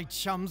 All right,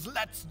 chums,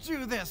 let's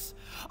do this.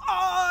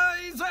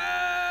 Isaac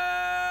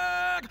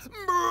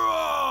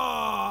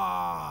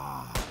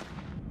Brock!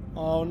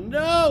 Oh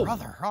no!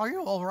 Brother, are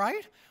you all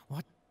right?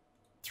 What's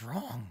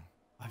wrong?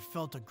 I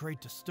felt a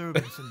great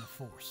disturbance in the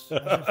force,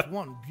 as if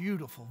one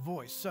beautiful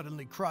voice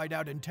suddenly cried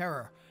out in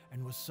terror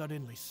and was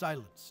suddenly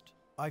silenced.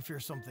 I fear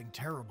something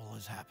terrible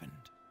has happened.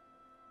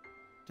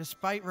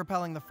 Despite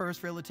repelling the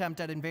first real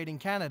attempt at invading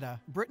Canada,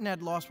 Britain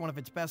had lost one of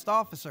its best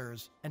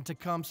officers, and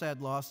Tecumseh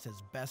had lost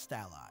his best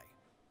ally.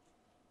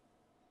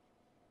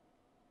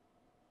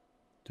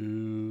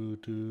 Do,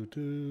 do,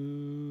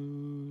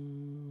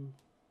 do.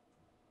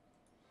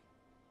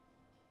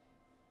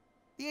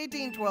 The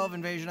 1812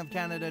 invasion of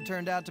Canada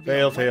turned out to be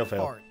Fail.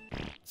 fart.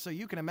 So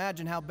you can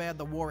imagine how bad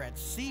the war at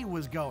sea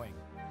was going.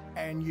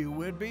 And you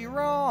would be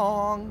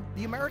wrong.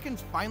 The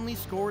Americans finally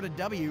scored a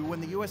W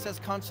when the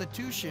USS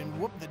Constitution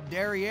whooped the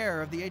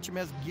derriere of the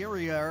HMS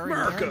Guerriere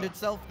and earned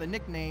itself the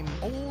nickname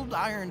Old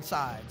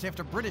Ironsides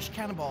after British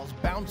cannonballs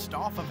bounced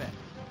off of it.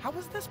 How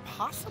was this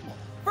possible?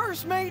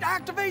 First mate,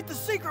 activate the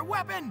secret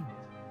weapon!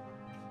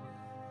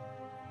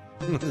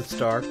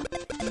 Star.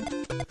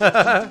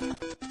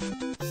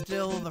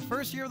 Still, the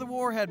first year of the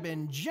war had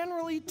been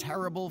generally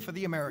terrible for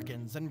the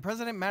Americans, and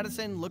President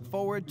Madison looked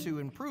forward to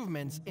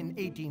improvements in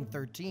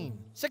 1813.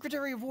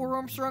 Secretary of War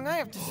Armstrong, I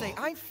have to say,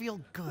 I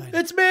feel good.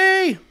 It's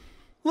me!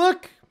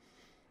 Look!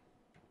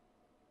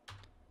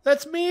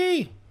 That's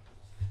me!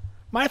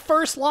 My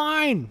first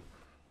line!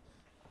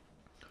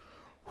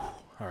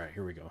 All right,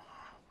 here we go.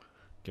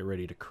 Get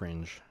ready to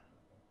cringe.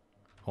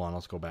 Hold on,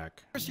 let's go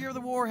back. First year of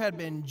the war had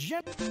been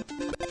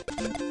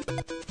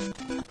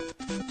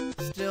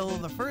Still,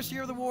 the first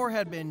year of the war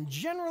had been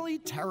generally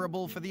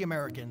terrible for the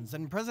Americans,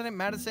 and President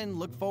Madison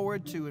looked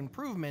forward to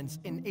improvements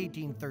in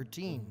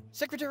 1813.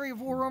 Secretary of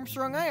War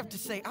Armstrong, I have to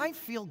say, I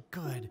feel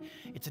good.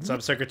 It's a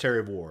Sub-Secretary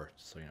of War,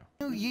 so you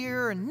know. New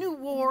year, a new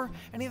war.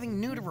 Anything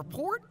new to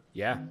report?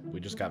 Yeah, we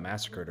just got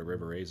massacred at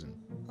River Raisin.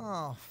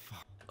 Oh,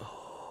 fuck.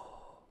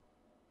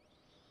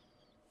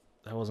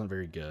 That wasn't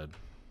very good.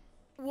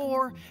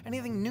 War.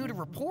 Anything new to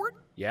report?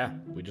 Yeah,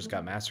 we just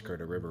got massacred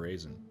at River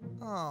Raisin.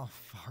 Oh,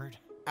 fart.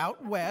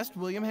 Out west,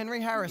 William Henry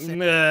Harrison.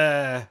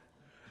 Nah.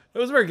 It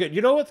was very good.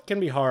 You know what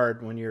can be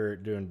hard when you're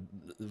doing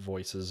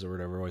voices or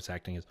whatever voice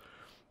acting is?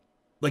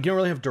 Like, you don't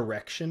really have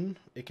direction.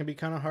 It can be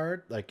kind of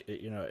hard. Like,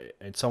 you know,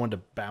 and someone to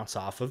bounce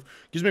off of.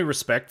 Gives me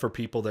respect for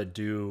people that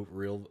do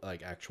real,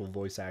 like, actual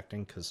voice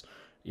acting, because,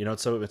 you know,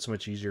 it's so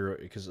much easier,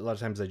 because a lot of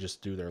times they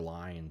just do their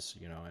lines,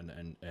 you know,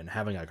 and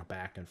having like a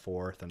back and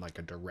forth and like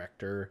a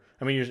director.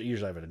 I mean,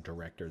 usually I have a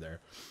director there.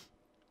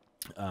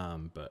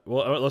 But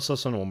well, let's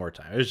listen one more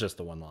time. It was just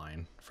the one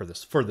line for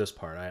this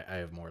part. I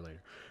have more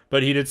later.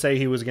 But he did say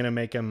he was gonna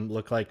make him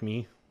look like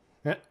me.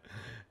 I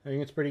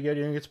think it's pretty good.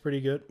 You think it's pretty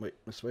good? Wait,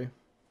 this way.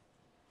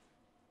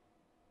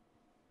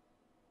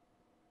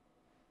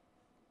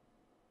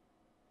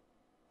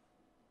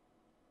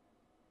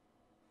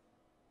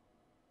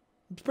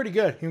 It's pretty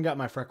good. You got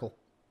my freckle.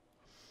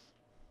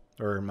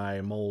 Or my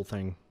mole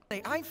thing.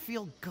 I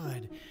feel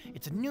good.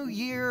 It's a new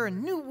year, a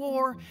new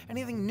war.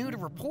 Anything new to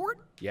report?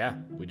 Yeah,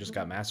 we just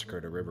got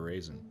massacred at River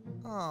Raisin.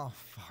 Oh,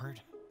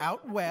 fart.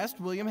 Out west,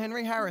 William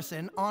Henry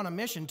Harrison, on a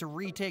mission to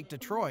retake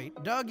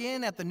Detroit, dug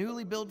in at the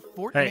newly built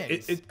Fort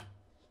Meigs. It's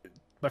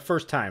my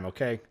first time,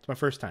 okay? It's my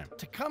first time.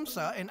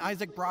 Tecumseh and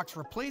Isaac Brock's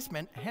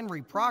replacement,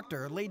 Henry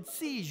Proctor, laid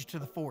siege to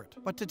the fort.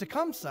 But to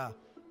Tecumseh,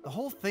 the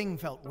whole thing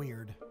felt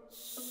weird.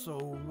 So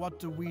what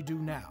do we do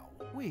now?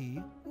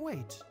 We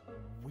wait.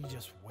 We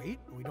just wait?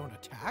 We don't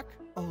attack?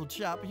 Old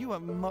chap, you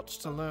have much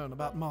to learn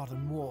about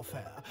modern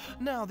warfare.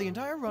 Now, the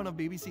entire run of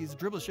BBC's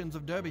Dribbleshins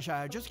of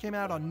Derbyshire just came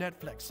out on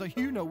Netflix, so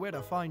you know where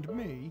to find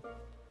me.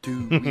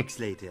 2 weeks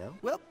later.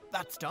 Well,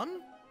 that's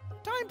done.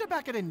 Time to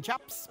back it in,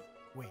 chaps.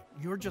 Wait,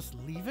 you're just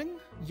leaving?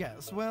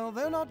 Yes, well,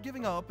 they're not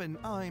giving up, and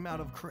I'm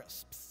out of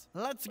crisps.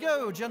 Let's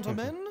go,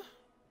 gentlemen.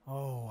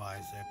 Oh,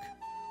 Isaac,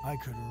 I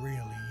could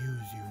really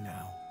use you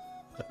now.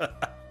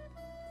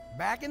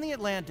 Back in the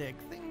Atlantic,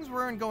 things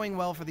weren't going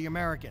well for the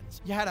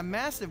Americans. You had a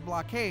massive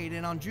blockade,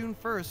 and on June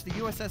 1st, the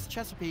USS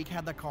Chesapeake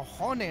had the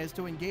cojones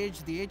to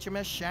engage the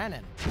HMS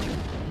Shannon.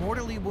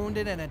 Mortally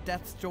wounded and at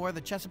death's door,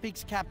 the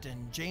Chesapeake's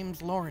captain,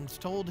 James Lawrence,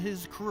 told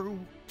his crew,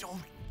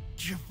 "Don't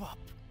give up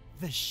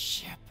the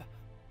ship."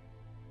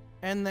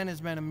 And then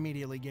his men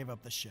immediately gave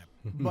up the ship.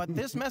 But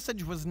this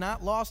message was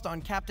not lost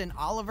on Captain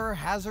Oliver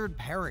Hazard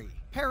Perry.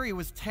 Perry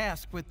was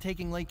tasked with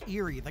taking Lake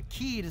Erie, the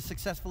key to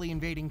successfully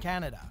invading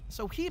Canada.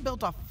 So he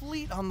built a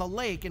fleet on the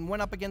lake and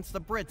went up against the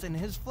Brits in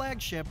his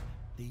flagship,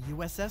 the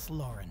USS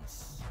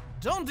Lawrence.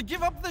 Don't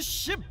give up the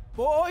ship,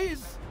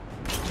 boys!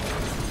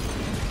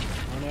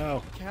 Oh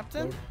no.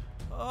 Captain?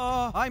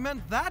 I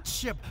meant that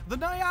ship, the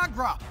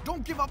Niagara.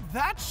 Don't give up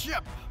that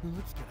ship.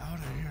 Let's get out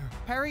of here.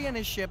 Perry and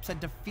his ships had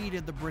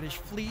defeated the British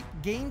fleet,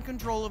 gained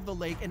control of the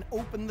lake, and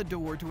opened the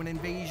door to an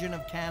invasion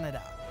of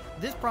Canada.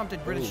 This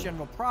prompted British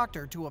General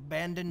Proctor to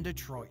abandon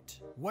Detroit.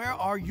 Where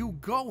are you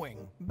going?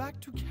 Back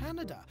to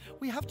Canada.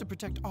 We have to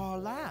protect our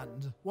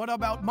land. What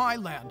about my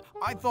land?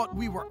 I thought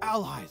we were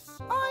allies.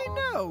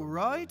 I know,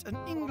 right? An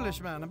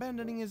Englishman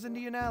abandoning his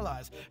Indian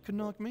allies could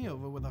knock me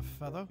over with a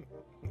feather.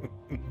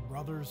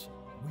 Brothers,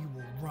 we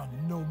will run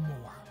no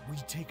more. We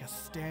take a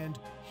stand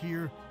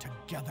here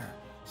together.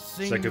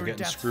 Sing Sick of your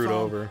getting death screwed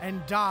song over.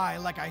 and die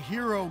like a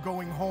hero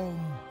going home.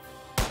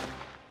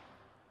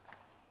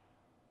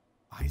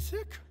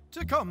 Isaac?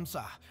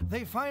 Tecumseh,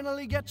 they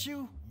finally get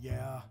you?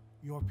 Yeah,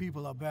 your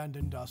people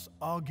abandoned us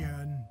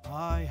again.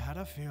 I had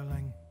a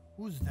feeling.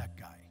 Who's that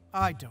guy?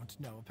 I don't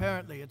know.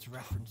 Apparently it's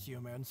reference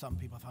humor and some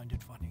people find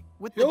it funny.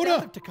 With the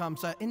death of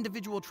Tecumseh,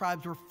 individual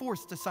tribes were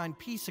forced to sign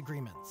peace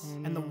agreements.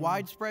 And the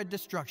widespread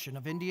destruction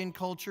of Indian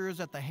cultures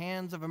at the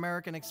hands of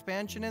American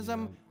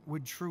expansionism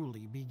would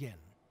truly begin.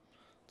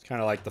 It's kind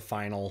of like the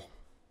final,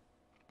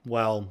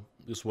 well,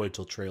 just wait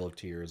till Trail of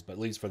Tears, but at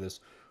least for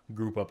this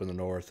group up in the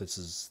north, this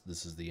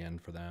is the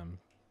end for them.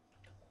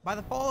 By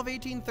the fall of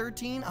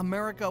 1813,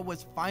 America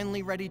was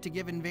finally ready to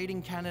give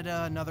invading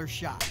Canada another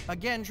shot,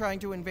 again trying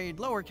to invade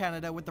Lower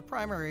Canada with the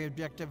primary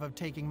objective of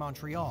taking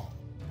Montreal.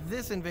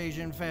 This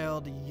invasion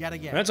failed yet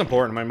again. And that's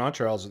important. My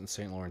Montreal's in the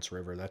St. Lawrence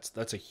River.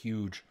 That's a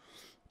huge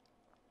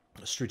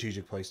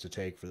strategic place to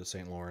take for the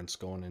St. Lawrence,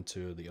 going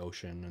into the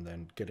ocean and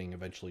then getting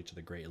eventually to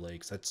the Great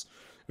Lakes. That's,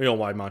 you know,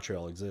 why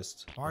Montreal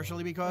exists.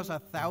 Partially because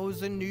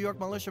 1,000 New York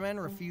militiamen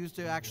refused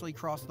to actually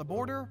cross the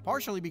border.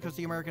 Partially because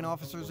the American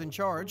officers in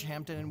charge,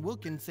 Hampton and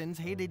Wilkinsons,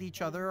 hated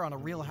each other on a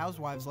Real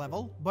Housewives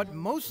level. But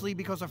mostly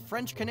because of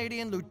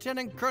French-Canadian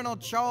Lieutenant Colonel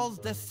Charles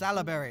de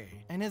Salaberry.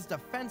 and his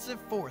defensive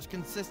force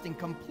consisting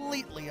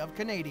completely of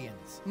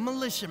Canadians,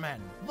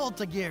 militiamen,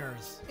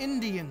 Voltigeurs,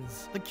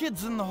 Indians, the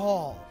kids in the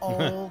hall,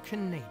 all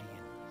Canadian.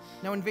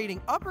 Now,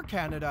 invading Upper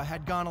Canada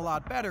had gone a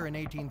lot better in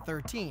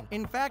 1813.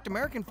 In fact,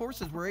 American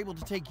forces were able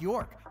to take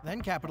York,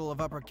 then capital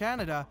of Upper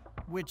Canada,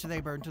 which they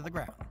burned to the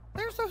ground.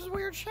 There's those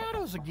weird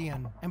shadows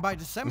again. And by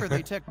December,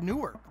 they took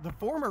Newark, the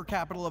former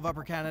capital of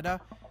Upper Canada,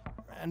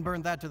 and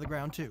burned that to the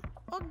ground too.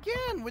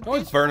 Again, with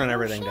always these burning weird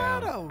everything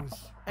down. shadows.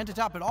 And to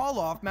top it all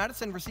off,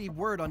 Madison received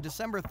word on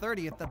December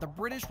 30th that the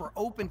British were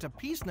open to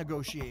peace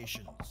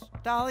negotiations.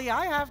 Dolly,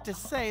 I have to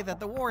say that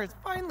the war is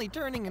finally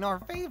turning in our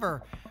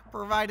favor,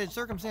 provided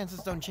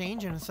circumstances don't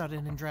change in a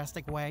sudden and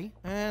drastic way.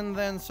 And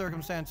then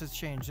circumstances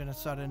changed in a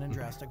sudden and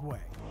drastic way.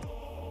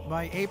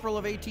 By April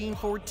of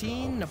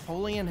 1814,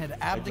 Napoleon had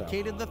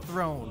abdicated the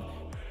throne,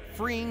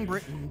 freeing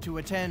Britain to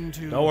attend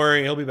to... Don't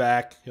worry, he'll be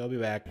back. He'll be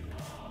back.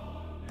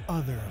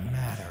 ...other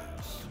matters.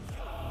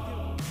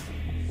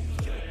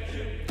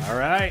 All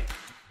right.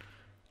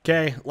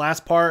 Okay,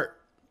 last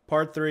part,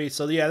 part 3.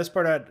 So yeah, this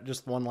part had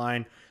just one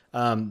line.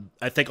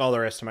 I think all the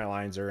rest of my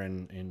lines are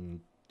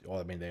well,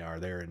 I mean,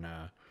 they're in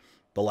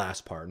the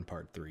last part in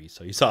part 3.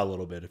 So you saw a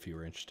little bit if you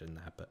were interested in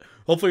that. But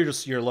hopefully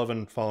you're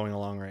loving following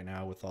along right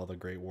now with all the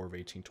Great War of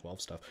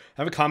 1812 stuff.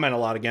 I haven't commented a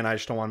lot. Again, I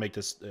just don't want to make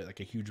this like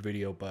a huge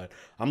video, but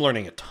I'm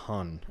learning a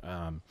ton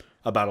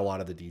about a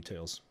lot of the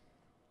details.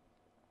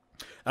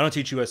 I don't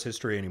teach U.S.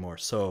 history anymore,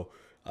 so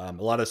a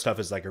lot of stuff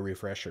is like a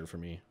refresher for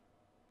me.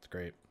 It's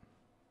great.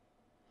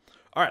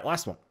 All right,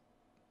 last one.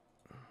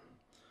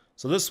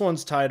 So this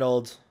one's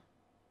titled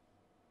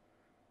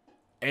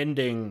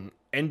Ending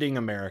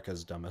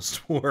America's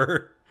Dumbest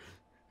War.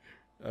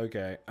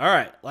 Okay. All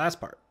right,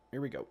 last part.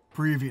 Here we go.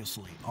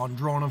 Previously on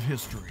Drawn of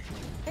History.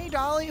 Hey,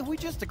 Dolly, we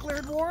just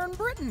declared war on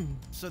Britain,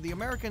 so the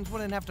Americans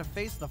wouldn't have to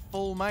face the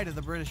full might of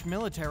the British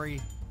military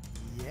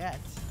yet.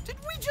 Did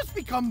we just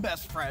become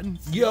best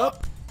friends?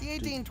 Yup. The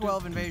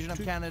 1812 invasion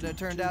of Canada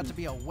turned out to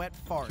be a wet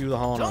fart. Cue the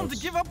Hall & Time Oates.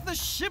 to give up the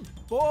ship,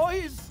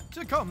 boys!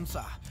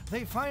 Tecumseh.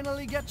 They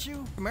finally get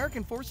you.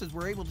 American forces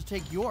were able to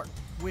take York,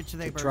 which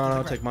they burned to Toronto,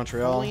 the ground. take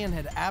Montreal. Napoleon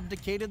had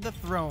abdicated the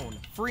throne,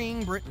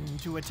 freeing Britain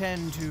to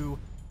attend to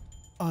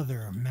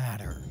other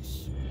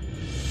matters.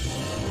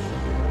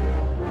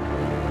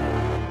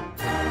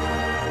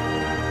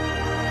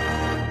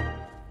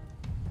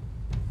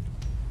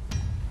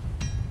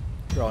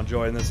 You're all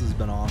enjoying this. This has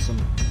been awesome.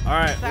 All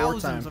right,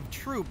 Thousands of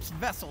troops,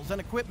 vessels,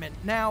 and equipment,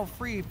 now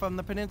free from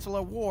the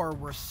Peninsula War,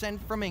 were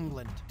sent from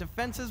England.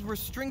 Defenses were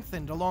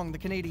strengthened along the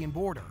Canadian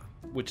border.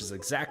 Which is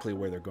exactly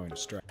where they're going to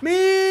strike.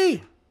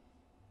 Me!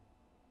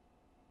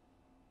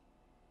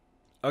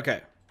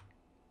 Okay.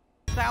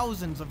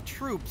 Thousands of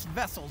troops,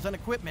 vessels, and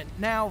equipment,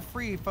 now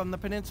free from the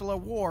Peninsula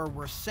War,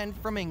 were sent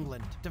from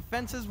England.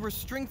 Defenses were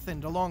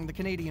strengthened along the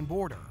Canadian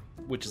border.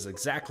 Which is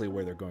exactly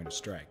where they're going to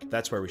strike.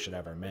 That's where we should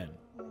have our men.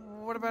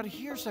 What about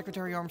here,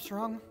 Secretary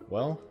Armstrong?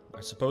 Well, I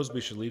suppose we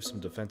should leave some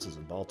defenses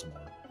in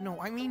Baltimore. No,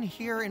 I mean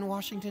here in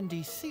Washington,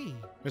 D.C.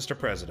 Mr.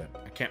 President,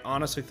 I can't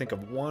honestly think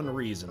of one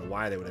reason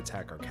why they would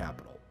attack our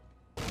capital.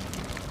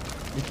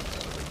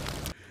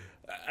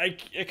 I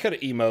could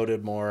have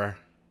emoted more.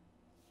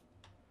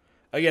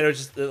 Again, it was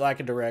just like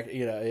a direct,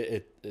 you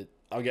know,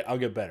 I'll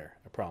get better,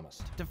 I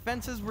promise.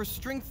 Defenses were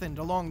strengthened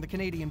along the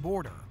Canadian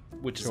border.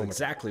 Which is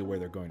exactly where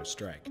they're going to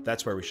strike.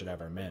 That's where we should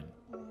have our men.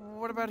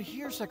 What about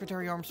here,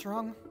 Secretary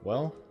Armstrong?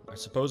 Well, I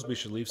suppose we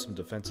should leave some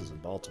defenses in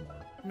Baltimore.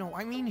 No,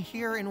 I mean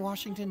here in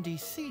Washington,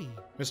 D.C.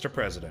 Mr.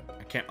 President,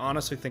 I can't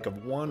honestly think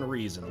of one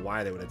reason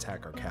why they would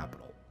attack our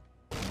capital.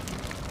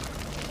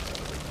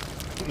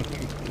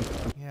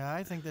 Yeah,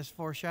 I think this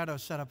foreshadow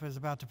setup is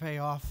about to pay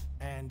off.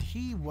 And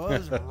he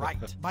was right.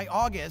 By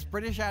August,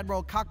 British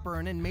Admiral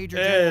Cockburn and Major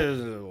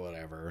General...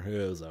 Whatever.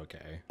 It was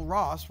okay.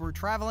 Ross were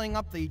traveling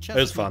up the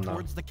Chesapeake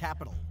towards the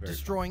capital,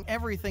 destroying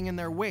everything in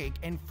their wake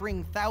and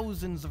freeing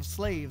thousands of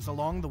slaves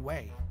along the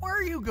way. Where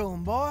are you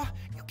going, boy?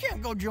 You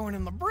can't go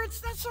joining the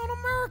Brits. That's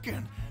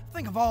un-American.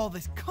 Think of all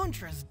this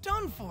country's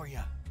done for you.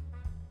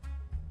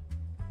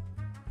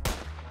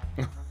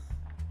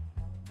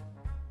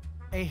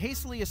 A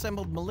hastily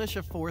assembled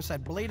militia force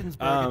at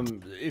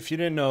Bladensburg. If you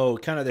didn't know,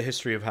 kind of the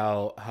history of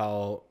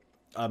how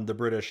the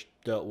British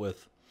dealt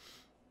with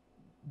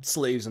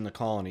slaves in the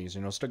colonies,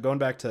 you know, going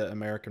back to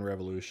American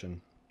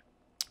Revolution,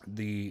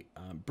 the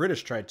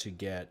British tried to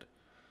get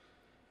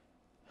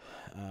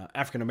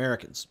African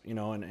Americans, you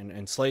know,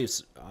 and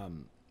slaves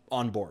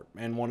on board.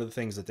 And one of the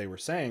things that they were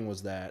saying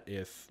was that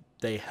if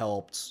they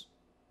helped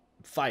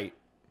fight,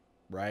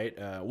 right,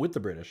 with the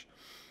British,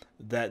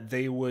 that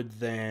they would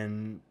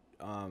then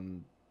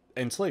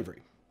end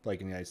slavery,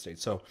 like in the United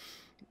States. So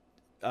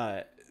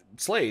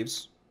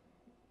slaves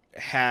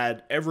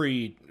had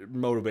every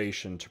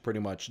motivation to pretty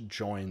much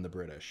join the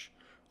British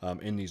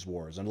in these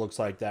wars. And it looks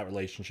like that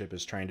relationship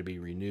is trying to be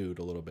renewed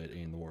a little bit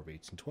in the War of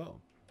 1812.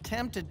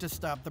 Attempted to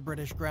stop the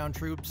British ground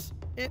troops.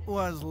 It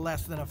was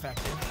less than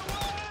effective.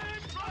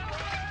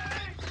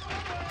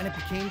 And it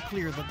became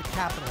clear that the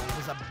capital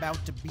was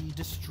about to be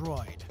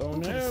destroyed. Oh,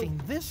 Who could have no.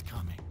 seen this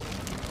coming?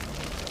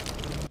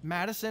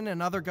 Madison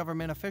and other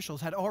government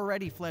officials had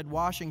already fled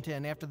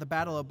Washington after the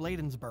Battle of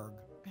Bladensburg.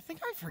 I think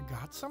I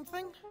forgot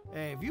something?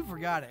 Hey, if you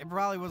forgot it, it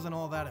probably wasn't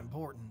all that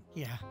important.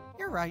 Yeah,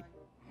 you're right.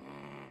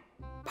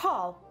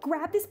 Paul,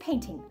 grab this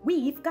painting.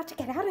 We've got to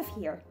get out of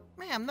here.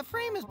 Ma'am, the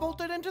frame is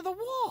bolted into the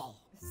wall.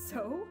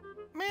 So?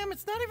 Ma'am,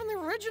 it's not even the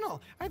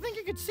original. I think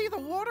you could see the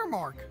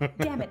watermark.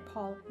 Damn it,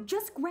 Paul.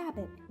 Just grab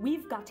it.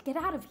 We've got to get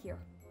out of here.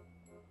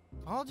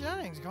 Paul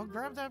Jennings, go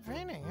grab that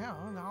painting. Yeah,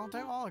 I'll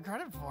take all the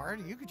credit for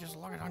it. You could just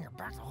lug it on your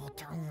back the whole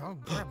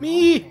time.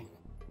 Me!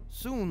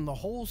 Soon, the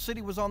whole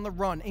city was on the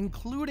run,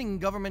 including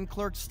government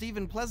clerk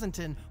Stephen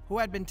Pleasanton, who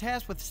had been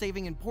tasked with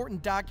saving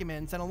important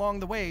documents and along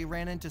the way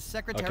ran into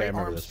Secretary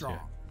Armstrong.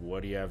 This, yeah.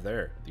 What do you have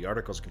there? The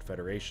Articles of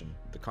Confederation,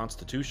 the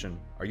Constitution.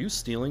 Are you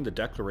stealing the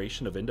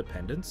Declaration of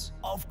Independence?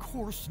 Of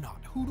course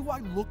not. Who do I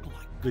look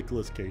like?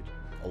 Nicolas Cage.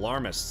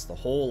 Alarmists, the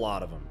whole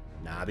lot of them.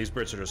 Nah, these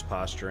Brits are just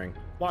posturing.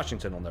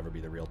 Washington will never be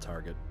the real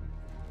target.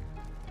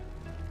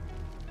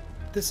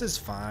 This is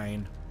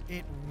fine.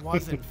 It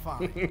wasn't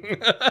fine.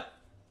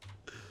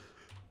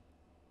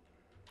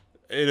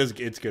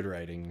 It's good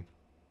writing.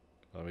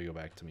 Let me go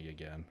back to me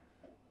again.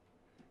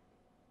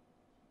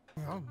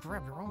 I'll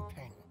grab your own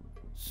pen.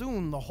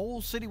 Soon, the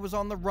whole city was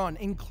on the run,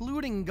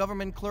 including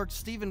government clerk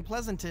Stephen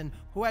Pleasanton,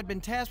 who had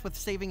been tasked with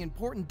saving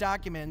important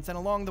documents and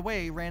along the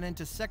way ran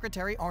into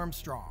Secretary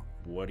Armstrong.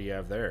 What do you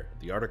have there?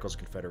 The Articles of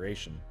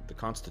Confederation, the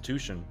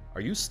Constitution.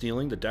 Are you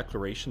stealing the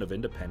Declaration of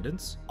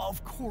Independence?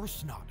 Of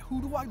course not.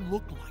 Who do I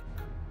look like?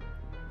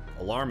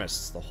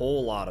 Alarmists, the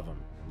whole lot of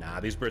them. Nah,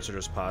 these Brits are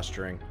just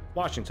posturing.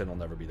 Washington will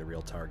never be the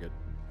real target.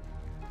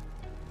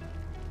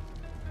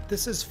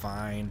 This is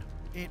fine.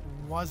 It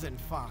wasn't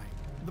fine.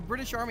 The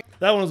British Army...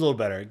 That one was a little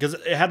better, because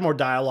it had more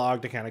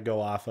dialogue to kind of go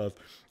off of.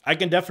 I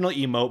can definitely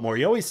emote more.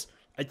 You always...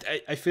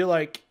 I feel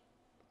like...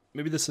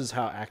 Maybe this is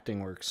how acting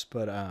works,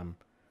 but...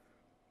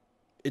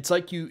 It's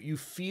like you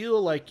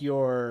feel like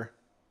you're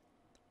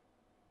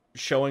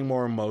showing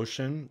more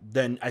emotion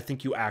than I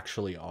think you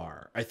actually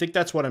are. I think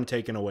that's what I'm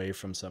taking away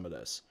from some of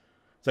this.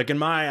 It's like in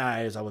my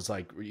eyes, I was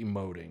like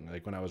emoting,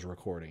 like when I was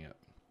recording it.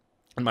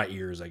 In my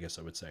ears, I guess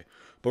I would say.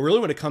 But really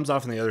when it comes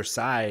off on the other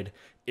side,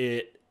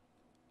 it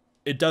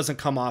doesn't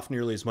come off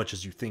nearly as much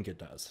as you think it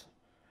does.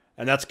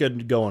 And that's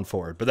good going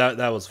forward. But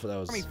that was a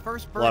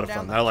lot of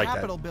fun. I like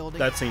that.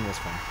 That scene was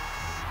fun.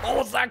 Oh,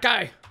 it's that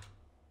guy.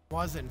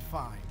 Wasn't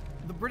fine.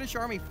 The British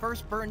Army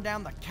first burned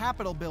down the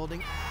Capitol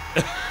building.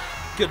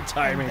 Good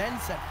timing. And then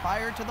set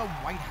fire to the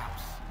White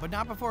House. But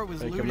not before it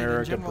was looted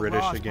and General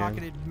Ross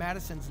pocketed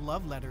Madison's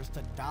love letters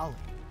to Dolly.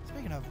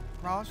 Speaking of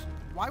Ross,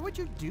 why would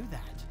you do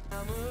that?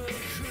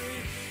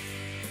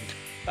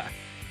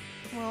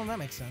 Well, that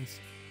makes sense.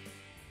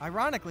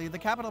 Ironically, the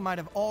Capitol might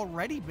have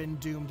already been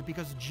doomed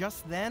because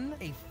just then,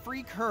 a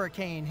freak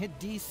hurricane hit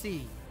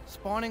D.C.,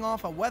 spawning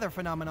off a weather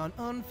phenomenon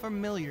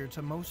unfamiliar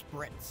to most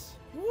Brits.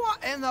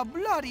 What in the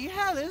bloody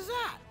hell is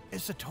that?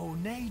 It's a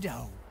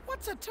tornado.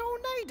 What's a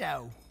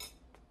tornado?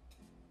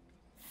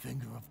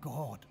 Finger of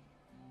God.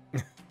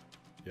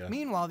 Yeah.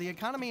 Meanwhile, the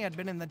economy had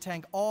been in the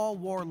tank all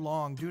war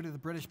long due to the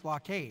British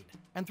blockade.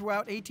 And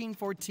throughout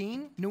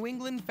 1814, New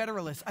England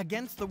Federalists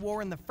against the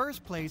war in the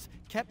first place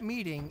kept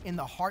meeting in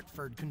the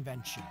Hartford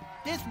Convention.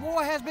 This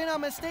war has been a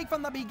mistake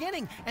from the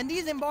beginning, and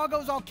these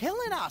embargoes are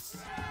killing us.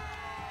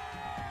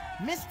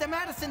 Mr.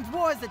 Madison's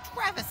war is a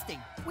travesty.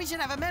 We should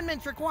have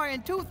amendments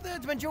requiring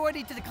 2/3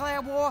 majority to declare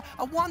war,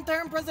 a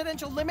one-term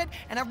presidential limit,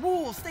 and a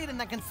rule stating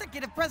that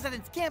consecutive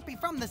presidents can't be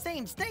from the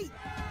same state.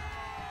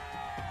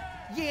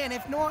 Yeah, and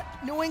if not,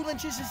 New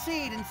England should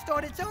secede and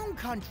start its own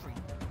country.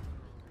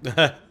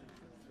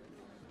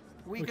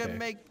 We could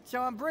make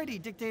John Brady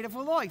dictator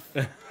for life.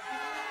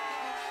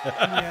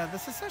 Yeah, the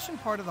secession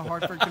part of the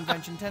Hartford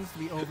Convention tends to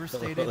be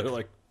overstated.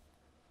 Like...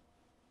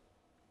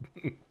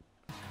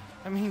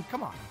 I mean,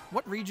 come on.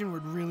 What region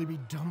would really be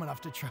dumb enough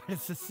to try to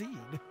secede?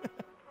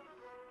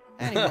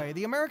 Anyway,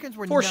 the Americans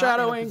were not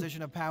in a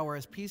position of power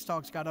as peace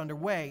talks got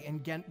underway in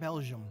Ghent,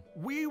 Belgium.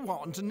 We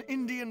want an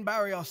Indian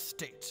barrier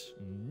state.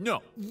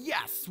 No.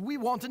 Yes, we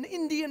want an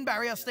Indian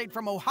barrier state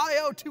from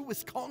Ohio to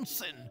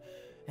Wisconsin.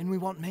 And we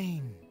want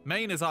Maine.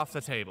 Maine is off the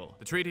table.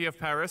 The Treaty of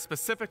Paris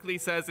specifically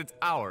says it's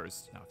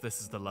ours. Now, if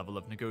this is the level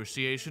of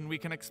negotiation we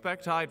can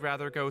expect, I'd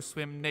rather go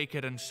swim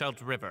naked in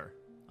Scheldt River.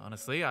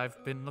 Honestly,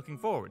 I've been looking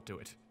forward to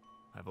it.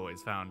 I've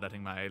always found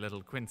letting my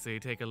little Quincy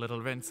take a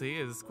little rinsey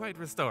is quite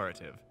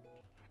restorative.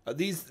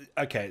 These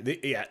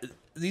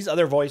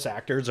other voice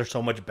actors are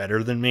so much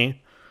better than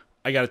me.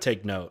 I gotta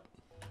take note.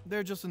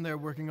 They're just in there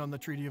working on the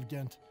Treaty of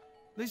Ghent.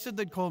 They said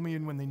they'd call me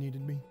in when they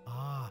needed me.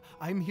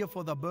 I'm here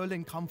for the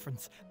Berlin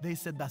Conference. They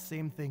said the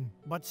same thing.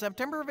 But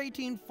September of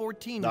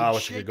 1814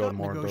 would shake up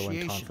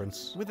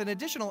negotiations. With an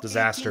additional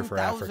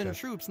 18,000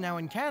 troops now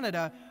in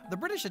Canada, the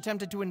British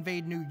attempted to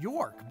invade New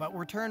York, but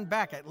were turned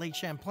back at Lake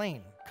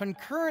Champlain.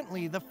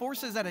 Concurrently, the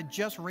forces that had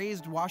just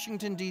raised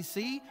Washington,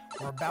 D.C.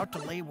 were about to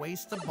lay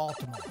waste to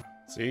Baltimore.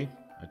 See?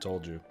 I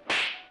told you.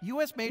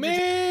 U.S. majors...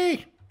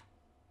 Me!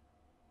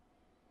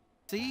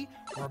 See?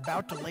 We're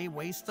about to lay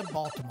waste to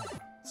Baltimore.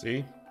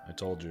 See? I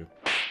told you.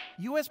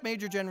 U.S.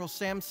 Major General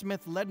Sam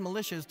Smith led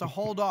militias to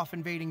hold off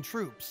invading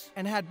troops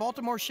and had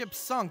Baltimore ships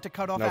sunk to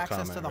cut off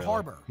access to the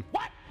harbor.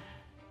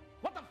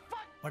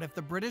 But if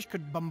the British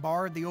could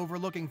bombard the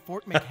overlooking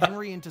Fort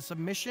McHenry into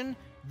submission,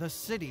 the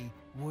city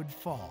would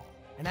fall.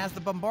 And as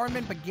the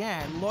bombardment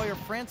began, lawyer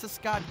Francis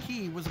Scott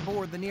Key was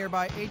aboard the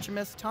nearby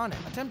HMS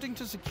Tonnant, attempting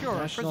to secure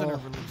a prisoner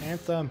release.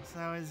 Anthem.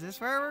 So is this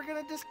where we're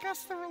going to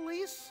discuss the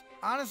release?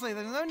 Honestly,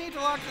 there's no need to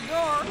lock the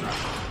door.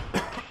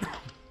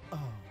 Oh.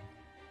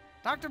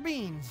 Dr.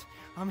 Beans,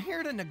 I'm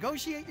here to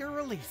negotiate your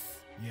release.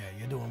 Yeah,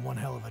 you're doing one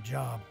hell of a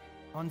job.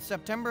 On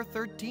September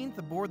 13th,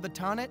 aboard the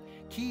Tonnant,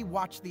 Key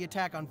watched the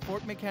attack on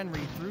Fort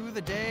McHenry through the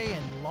day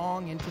and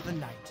long into the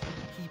night.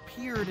 He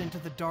peered into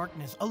the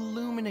darkness,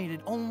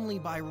 illuminated only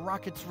by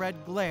rockets' red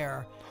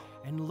glare,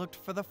 and looked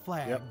for the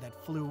flag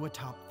that flew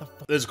atop the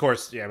fort. This, of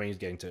course, yeah, I mean, he's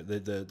getting to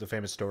the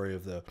famous story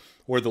of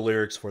where the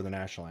lyrics for the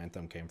national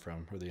anthem came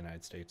from, for the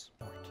United States.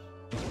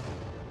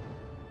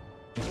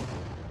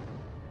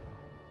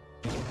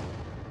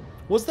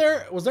 Was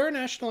there a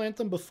national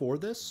anthem before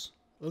this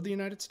of the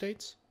United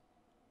States?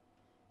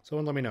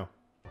 Someone let me know.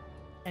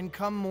 And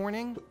come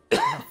morning,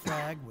 the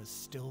flag was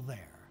still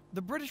there.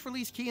 The British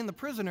released Key and the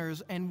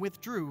prisoners and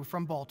withdrew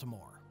from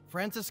Baltimore.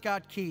 Francis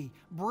Scott Key,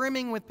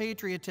 brimming with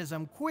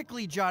patriotism,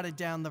 quickly jotted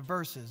down the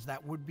verses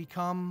that would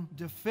become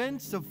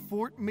Defense of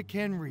Fort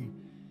McHenry.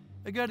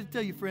 I gotta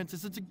tell you,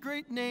 Francis, it's a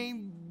great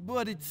name,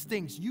 but it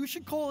stinks. You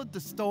should call it the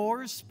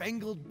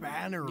Star-Spangled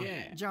Banner.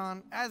 Yeah.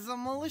 John, as a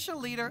militia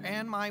leader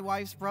and my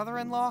wife's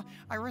brother-in-law,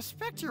 I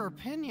respect your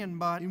opinion,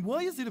 but why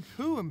is it a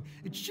poem?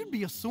 It should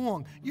be a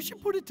song. You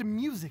should put it to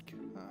music.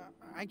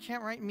 I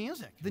can't write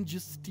music. Then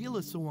just steal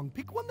a song.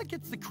 Pick one that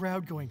gets the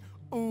crowd going.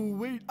 Oh,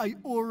 wait, I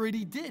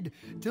already did.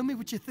 Tell me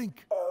what you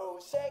think. Oh,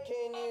 say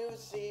can you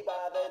see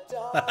by the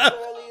dawn's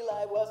early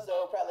light was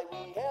so proudly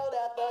we held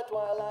out the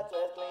twilight's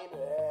last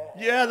gleaming.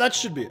 Yeah, that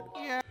should be it.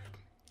 Yeah.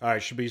 All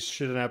right, should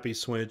it not be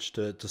switched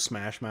to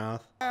Smash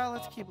Mouth?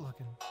 Let's keep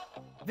looking.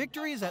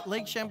 Victories at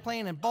Lake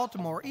Champlain and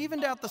Baltimore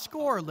evened out the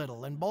score a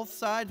little, and both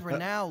sides were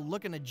now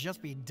looking to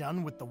just be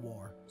done with the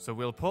war. So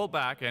we'll pull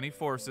back any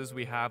forces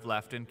we have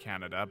left in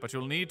Canada, but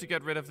you'll need to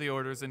get rid of the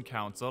Orders in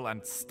Council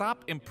and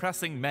stop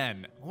impressing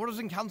men. Orders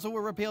in Council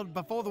were repealed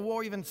before the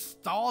war even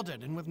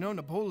started, and with no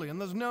Napoleon,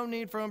 there's no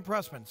need for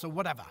impressment, so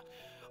whatever.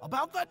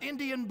 About that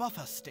Indian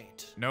buffer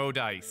state. No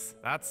dice.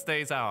 That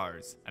stays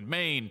ours. And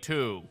Maine,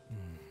 too.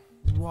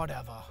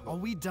 Whatever. Are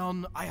we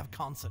done? I have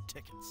concert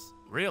tickets.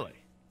 Really?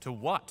 To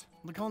what?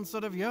 The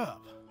concert of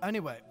Europe.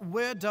 Anyway,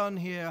 we're done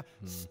here.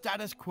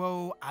 Status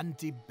quo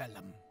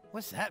antebellum.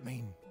 What's that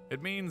mean?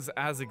 It means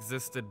as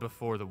existed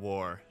before the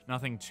war.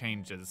 Nothing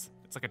changes.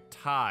 It's like a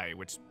tie,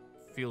 which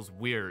feels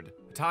weird.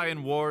 A tie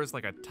in war is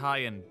like a tie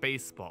in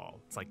baseball.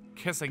 It's like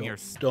kissing your...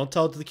 Don't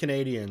tell it to the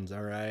Canadians,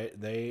 all right?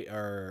 They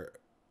are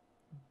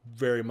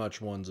very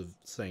much ones of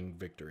saying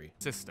victory.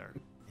 Sister.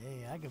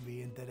 Hey, I could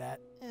be into that.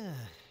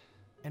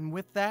 And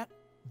with that,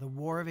 the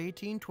War of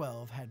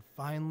 1812 had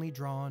finally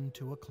drawn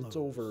to a close. It's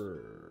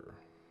over.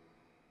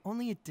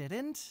 Only it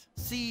didn't?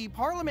 See,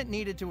 Parliament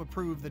needed to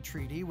approve the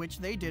treaty, which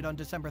they did on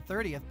December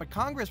 30th, but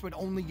Congress would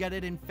only get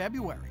it in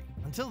February.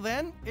 Until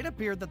then, it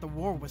appeared that the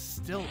war was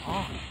still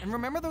on. And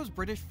remember those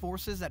British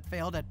forces that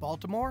failed at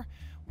Baltimore?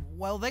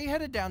 Well, they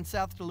headed down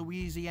south to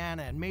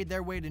Louisiana and made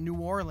their way to New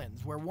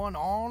Orleans, where one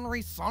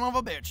ornery son of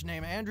a bitch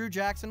named Andrew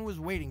Jackson was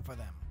waiting for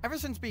them. Ever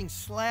since being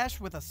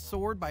slashed with a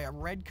sword by a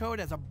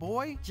redcoat as a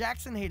boy,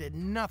 Jackson hated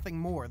nothing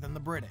more than the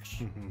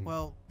British.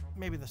 Well,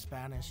 maybe the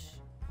Spanish,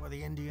 or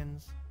the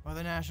Indians, or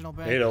the National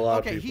Bank. Hated a lot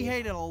of Okay, people. he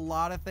hated a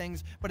lot of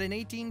things, but in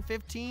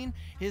 1815,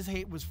 his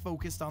hate was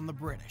focused on the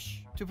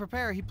British. To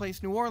prepare, he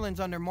placed New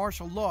Orleans under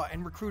martial law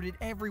and recruited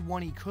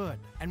everyone he could.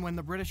 And when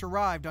the British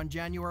arrived on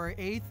January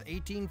 8th,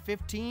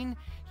 1815,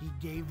 he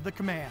gave the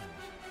command.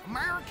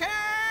 Americans!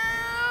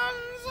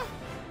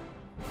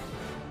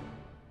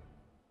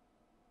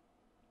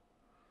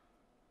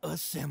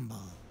 Assemble.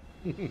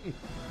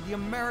 The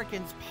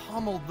Americans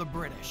pummeled the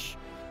British,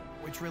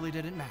 which really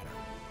didn't matter.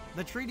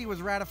 The treaty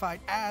was ratified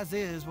as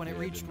is when it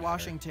reached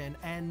Washington,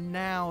 and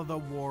now the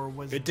war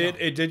was It done.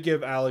 did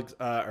give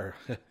it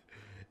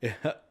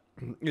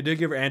did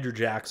give Andrew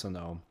Jackson,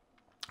 though,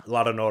 a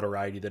lot of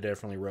notoriety that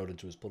definitely rode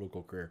into his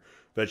political career,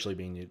 eventually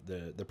being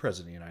the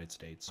president of the United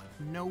States.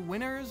 No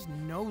winners,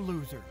 no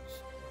losers.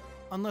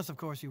 Unless, of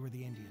course, you were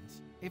the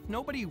Indians. If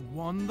nobody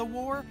won the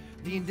war,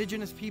 the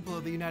indigenous people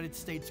of the United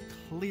States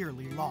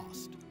clearly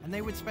lost. And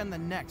they would spend the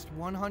next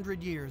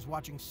 100 years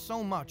watching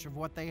so much of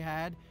what they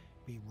had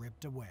be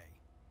ripped away.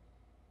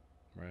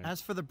 Right.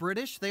 As for the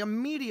British, they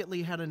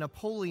immediately had a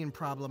Napoleon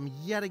problem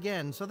yet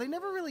again, so they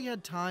never really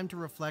had time to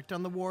reflect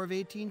on the War of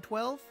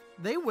 1812.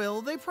 They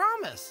will, they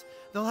promise.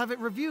 They'll have it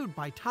reviewed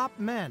by top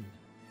men.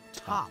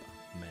 Top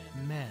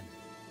men.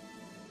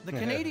 The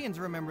Canadians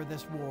remember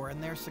this war,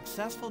 and their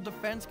successful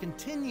defense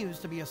continues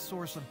to be a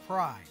source of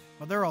pride.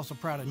 But they're also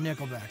proud of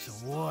Nickelback, so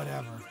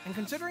whatever. And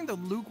considering the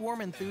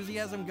lukewarm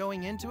enthusiasm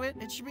going into it,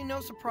 it should be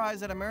no surprise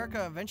that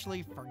America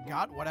eventually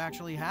forgot what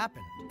actually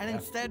happened, and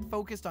instead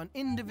focused on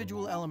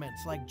individual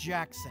elements like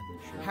Jackson,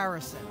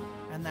 Harrison,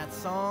 and that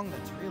song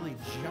that's really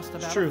just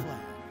about a flag.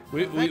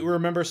 We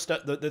remember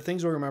the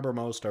things we remember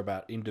most are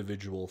about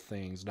individual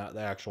things, not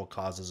the actual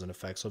causes and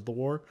effects of the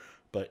war,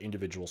 but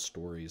individual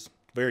stories.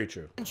 Very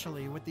true.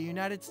 Eventually, with the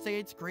United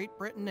States, Great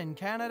Britain, and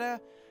Canada,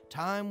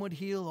 time would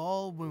heal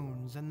all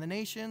wounds, and the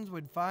nations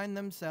would find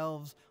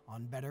themselves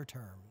on better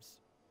terms.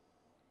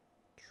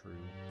 True.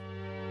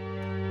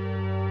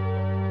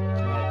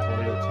 Tonight,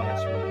 colonial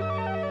classroom.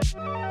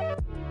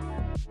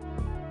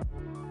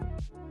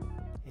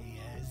 Hey,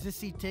 is this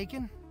seat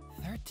taken?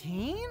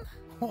 13?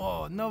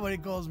 Whoa, nobody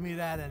calls me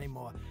that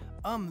anymore.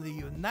 I'm the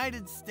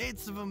United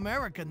States of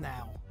America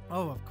now.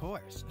 Oh, of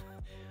course.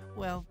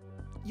 Well,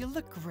 you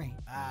look great.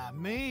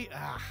 Me?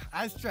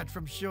 I stretch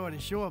from shore to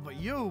shore, but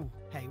you?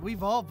 Hey,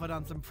 we've all put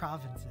on some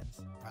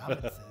provinces.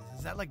 Provinces?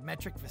 Is that like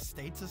metric for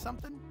states or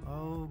something?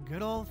 Oh,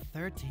 good old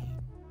 13.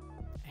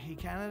 Hey,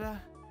 Canada,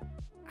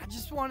 I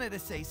just wanted to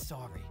say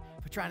sorry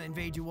for trying to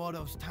invade you all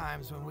those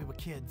times when we were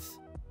kids.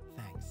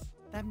 Thanks.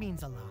 That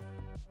means a lot.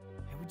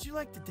 Hey, would you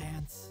like to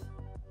dance?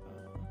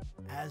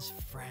 As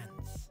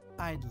friends.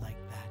 I'd like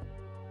that.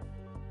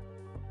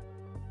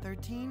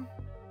 13?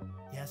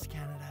 Yes,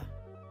 Canada.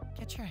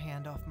 Get your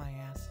hand off my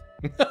ass.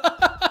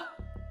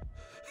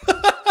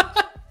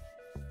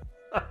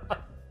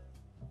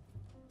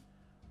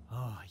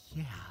 Oh,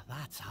 yeah,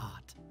 that's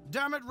hot.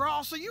 Damn it,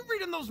 Ross, are you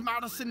reading those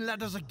Madison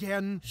letters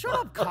again? Shut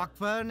up,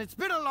 Cockburn. It's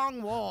been a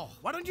long war.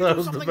 Why don't you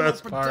do something more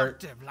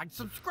productive, like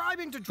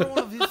subscribing to Troll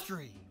of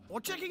History, or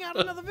checking out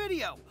another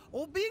video,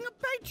 or being a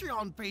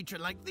Patreon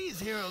patron like these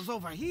heroes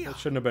over here? It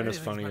shouldn't have been as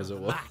funny as it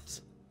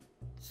was.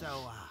 So,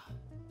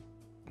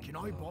 can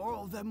I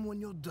borrow them when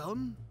you're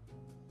done?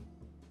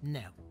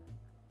 No.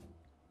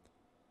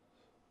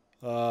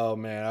 Oh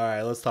man, all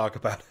right, let's talk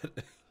about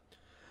it.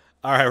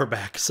 All right, we're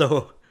back.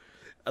 So,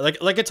 like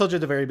I told you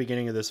at the very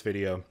beginning of this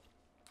video,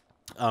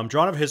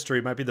 Drawn of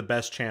History might be the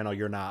best channel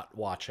you're not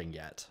watching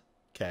yet.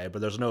 Okay,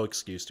 but there's no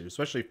excuse to,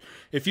 especially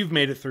if you've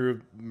made it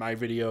through my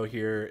video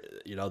here,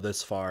 you know,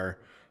 this far.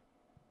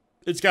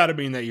 It's got to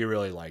mean that you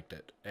really liked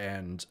it,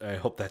 and I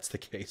hope that's the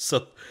case.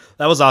 So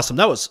that was awesome.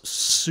 That was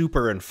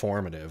super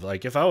informative.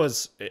 Like if I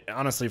was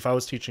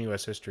teaching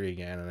U.S. history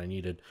again and I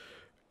needed,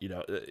 you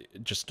know,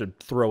 just to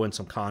throw in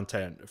some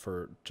content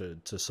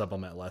to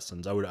supplement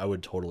lessons, I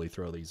would totally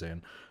throw these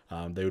in.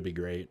 They would be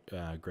great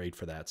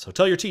for that. So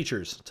tell your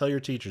teachers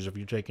if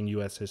you're taking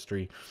U.S.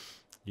 history,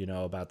 you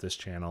know, about this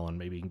channel, and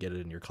maybe you can get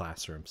it in your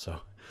classroom. So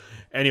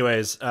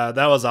anyways,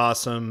 that was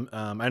awesome.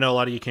 I know a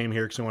lot of you came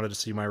here because you wanted to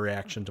see my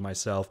reaction to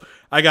myself.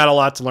 I got a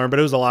lot to learn, but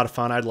it was a lot of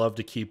fun. I'd love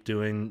to keep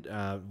doing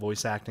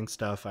voice acting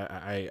stuff.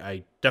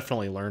 I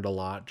definitely learned a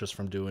lot just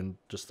from doing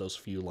just those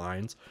few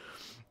lines.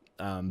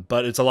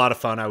 But it's a lot of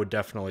fun. I would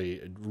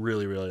definitely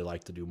really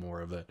like to do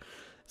more of it.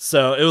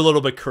 So it was a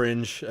little bit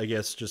cringe, I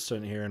guess, just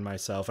sitting here in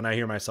myself. And I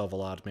hear myself a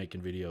lot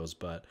making videos,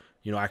 but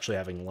you know, actually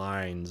having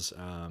lines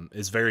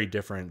is very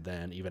different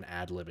than even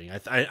ad-libbing.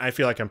 I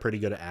feel like I'm pretty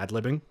good at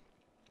ad-libbing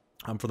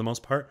for the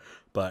most part,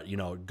 but you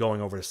know,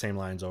 going over the same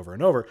lines over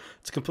and over,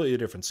 it's a completely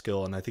different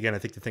skill. And I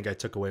think the thing I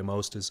took away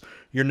most is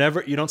you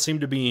don't seem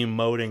to be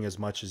emoting as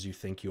much as you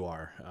think you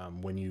are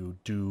when you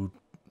do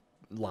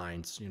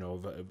lines, you know,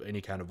 of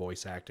any kind of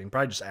voice acting,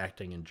 probably just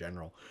acting in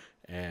general.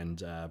 And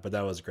but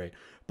that was great.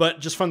 But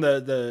just from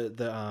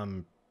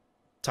the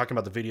talking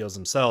about the videos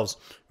themselves,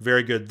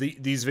 very good.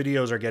 These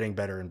videos are getting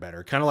better and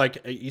better. Kind of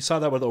like you saw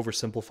that with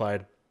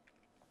Oversimplified.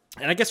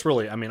 And I guess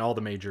really, I mean, all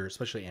the major,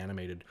 especially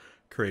animated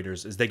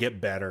creators, is they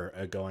get better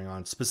at going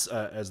on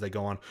as they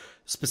go on,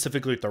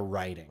 specifically with the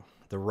writing.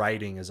 The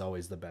writing is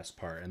always the best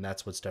part, and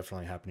that's what's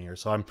definitely happening here.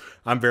 So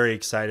I'm very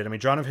excited. I mean,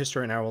 Drawn of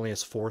History now only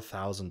has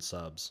 4,000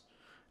 subs,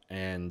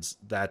 and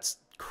that's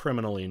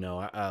criminally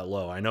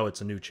low. I know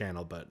it's a new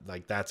channel, but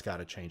like that's got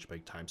to change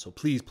big time. So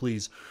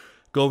please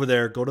go over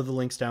there, go to the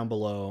links down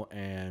below,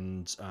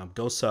 and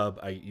go sub.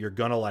 You're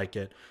gonna like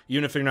it.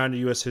 Even if you're not into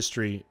U.S.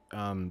 history,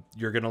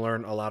 you're gonna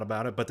learn a lot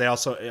about it. But he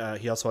also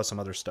has some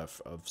other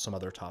stuff of some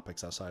other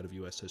topics outside of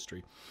U.S.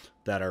 history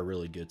that are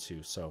really good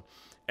too. So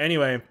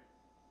anyway,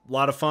 a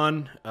lot of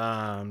fun.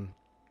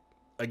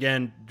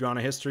 Again, Drawn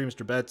of History,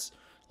 Mr. Betts.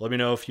 Let me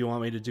know if you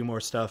want me to do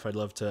more stuff. I'd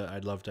love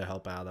to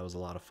help out. That was a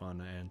lot of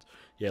fun, and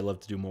yeah, I'd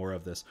love to do more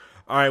of this.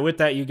 All right, with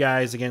that, you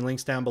guys, again,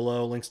 links down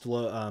below, links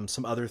to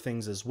some other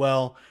things as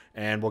well,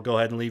 and we'll go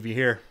ahead and leave you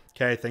here.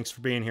 Okay, thanks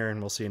for being here,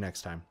 and we'll see you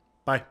next time.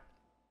 Bye.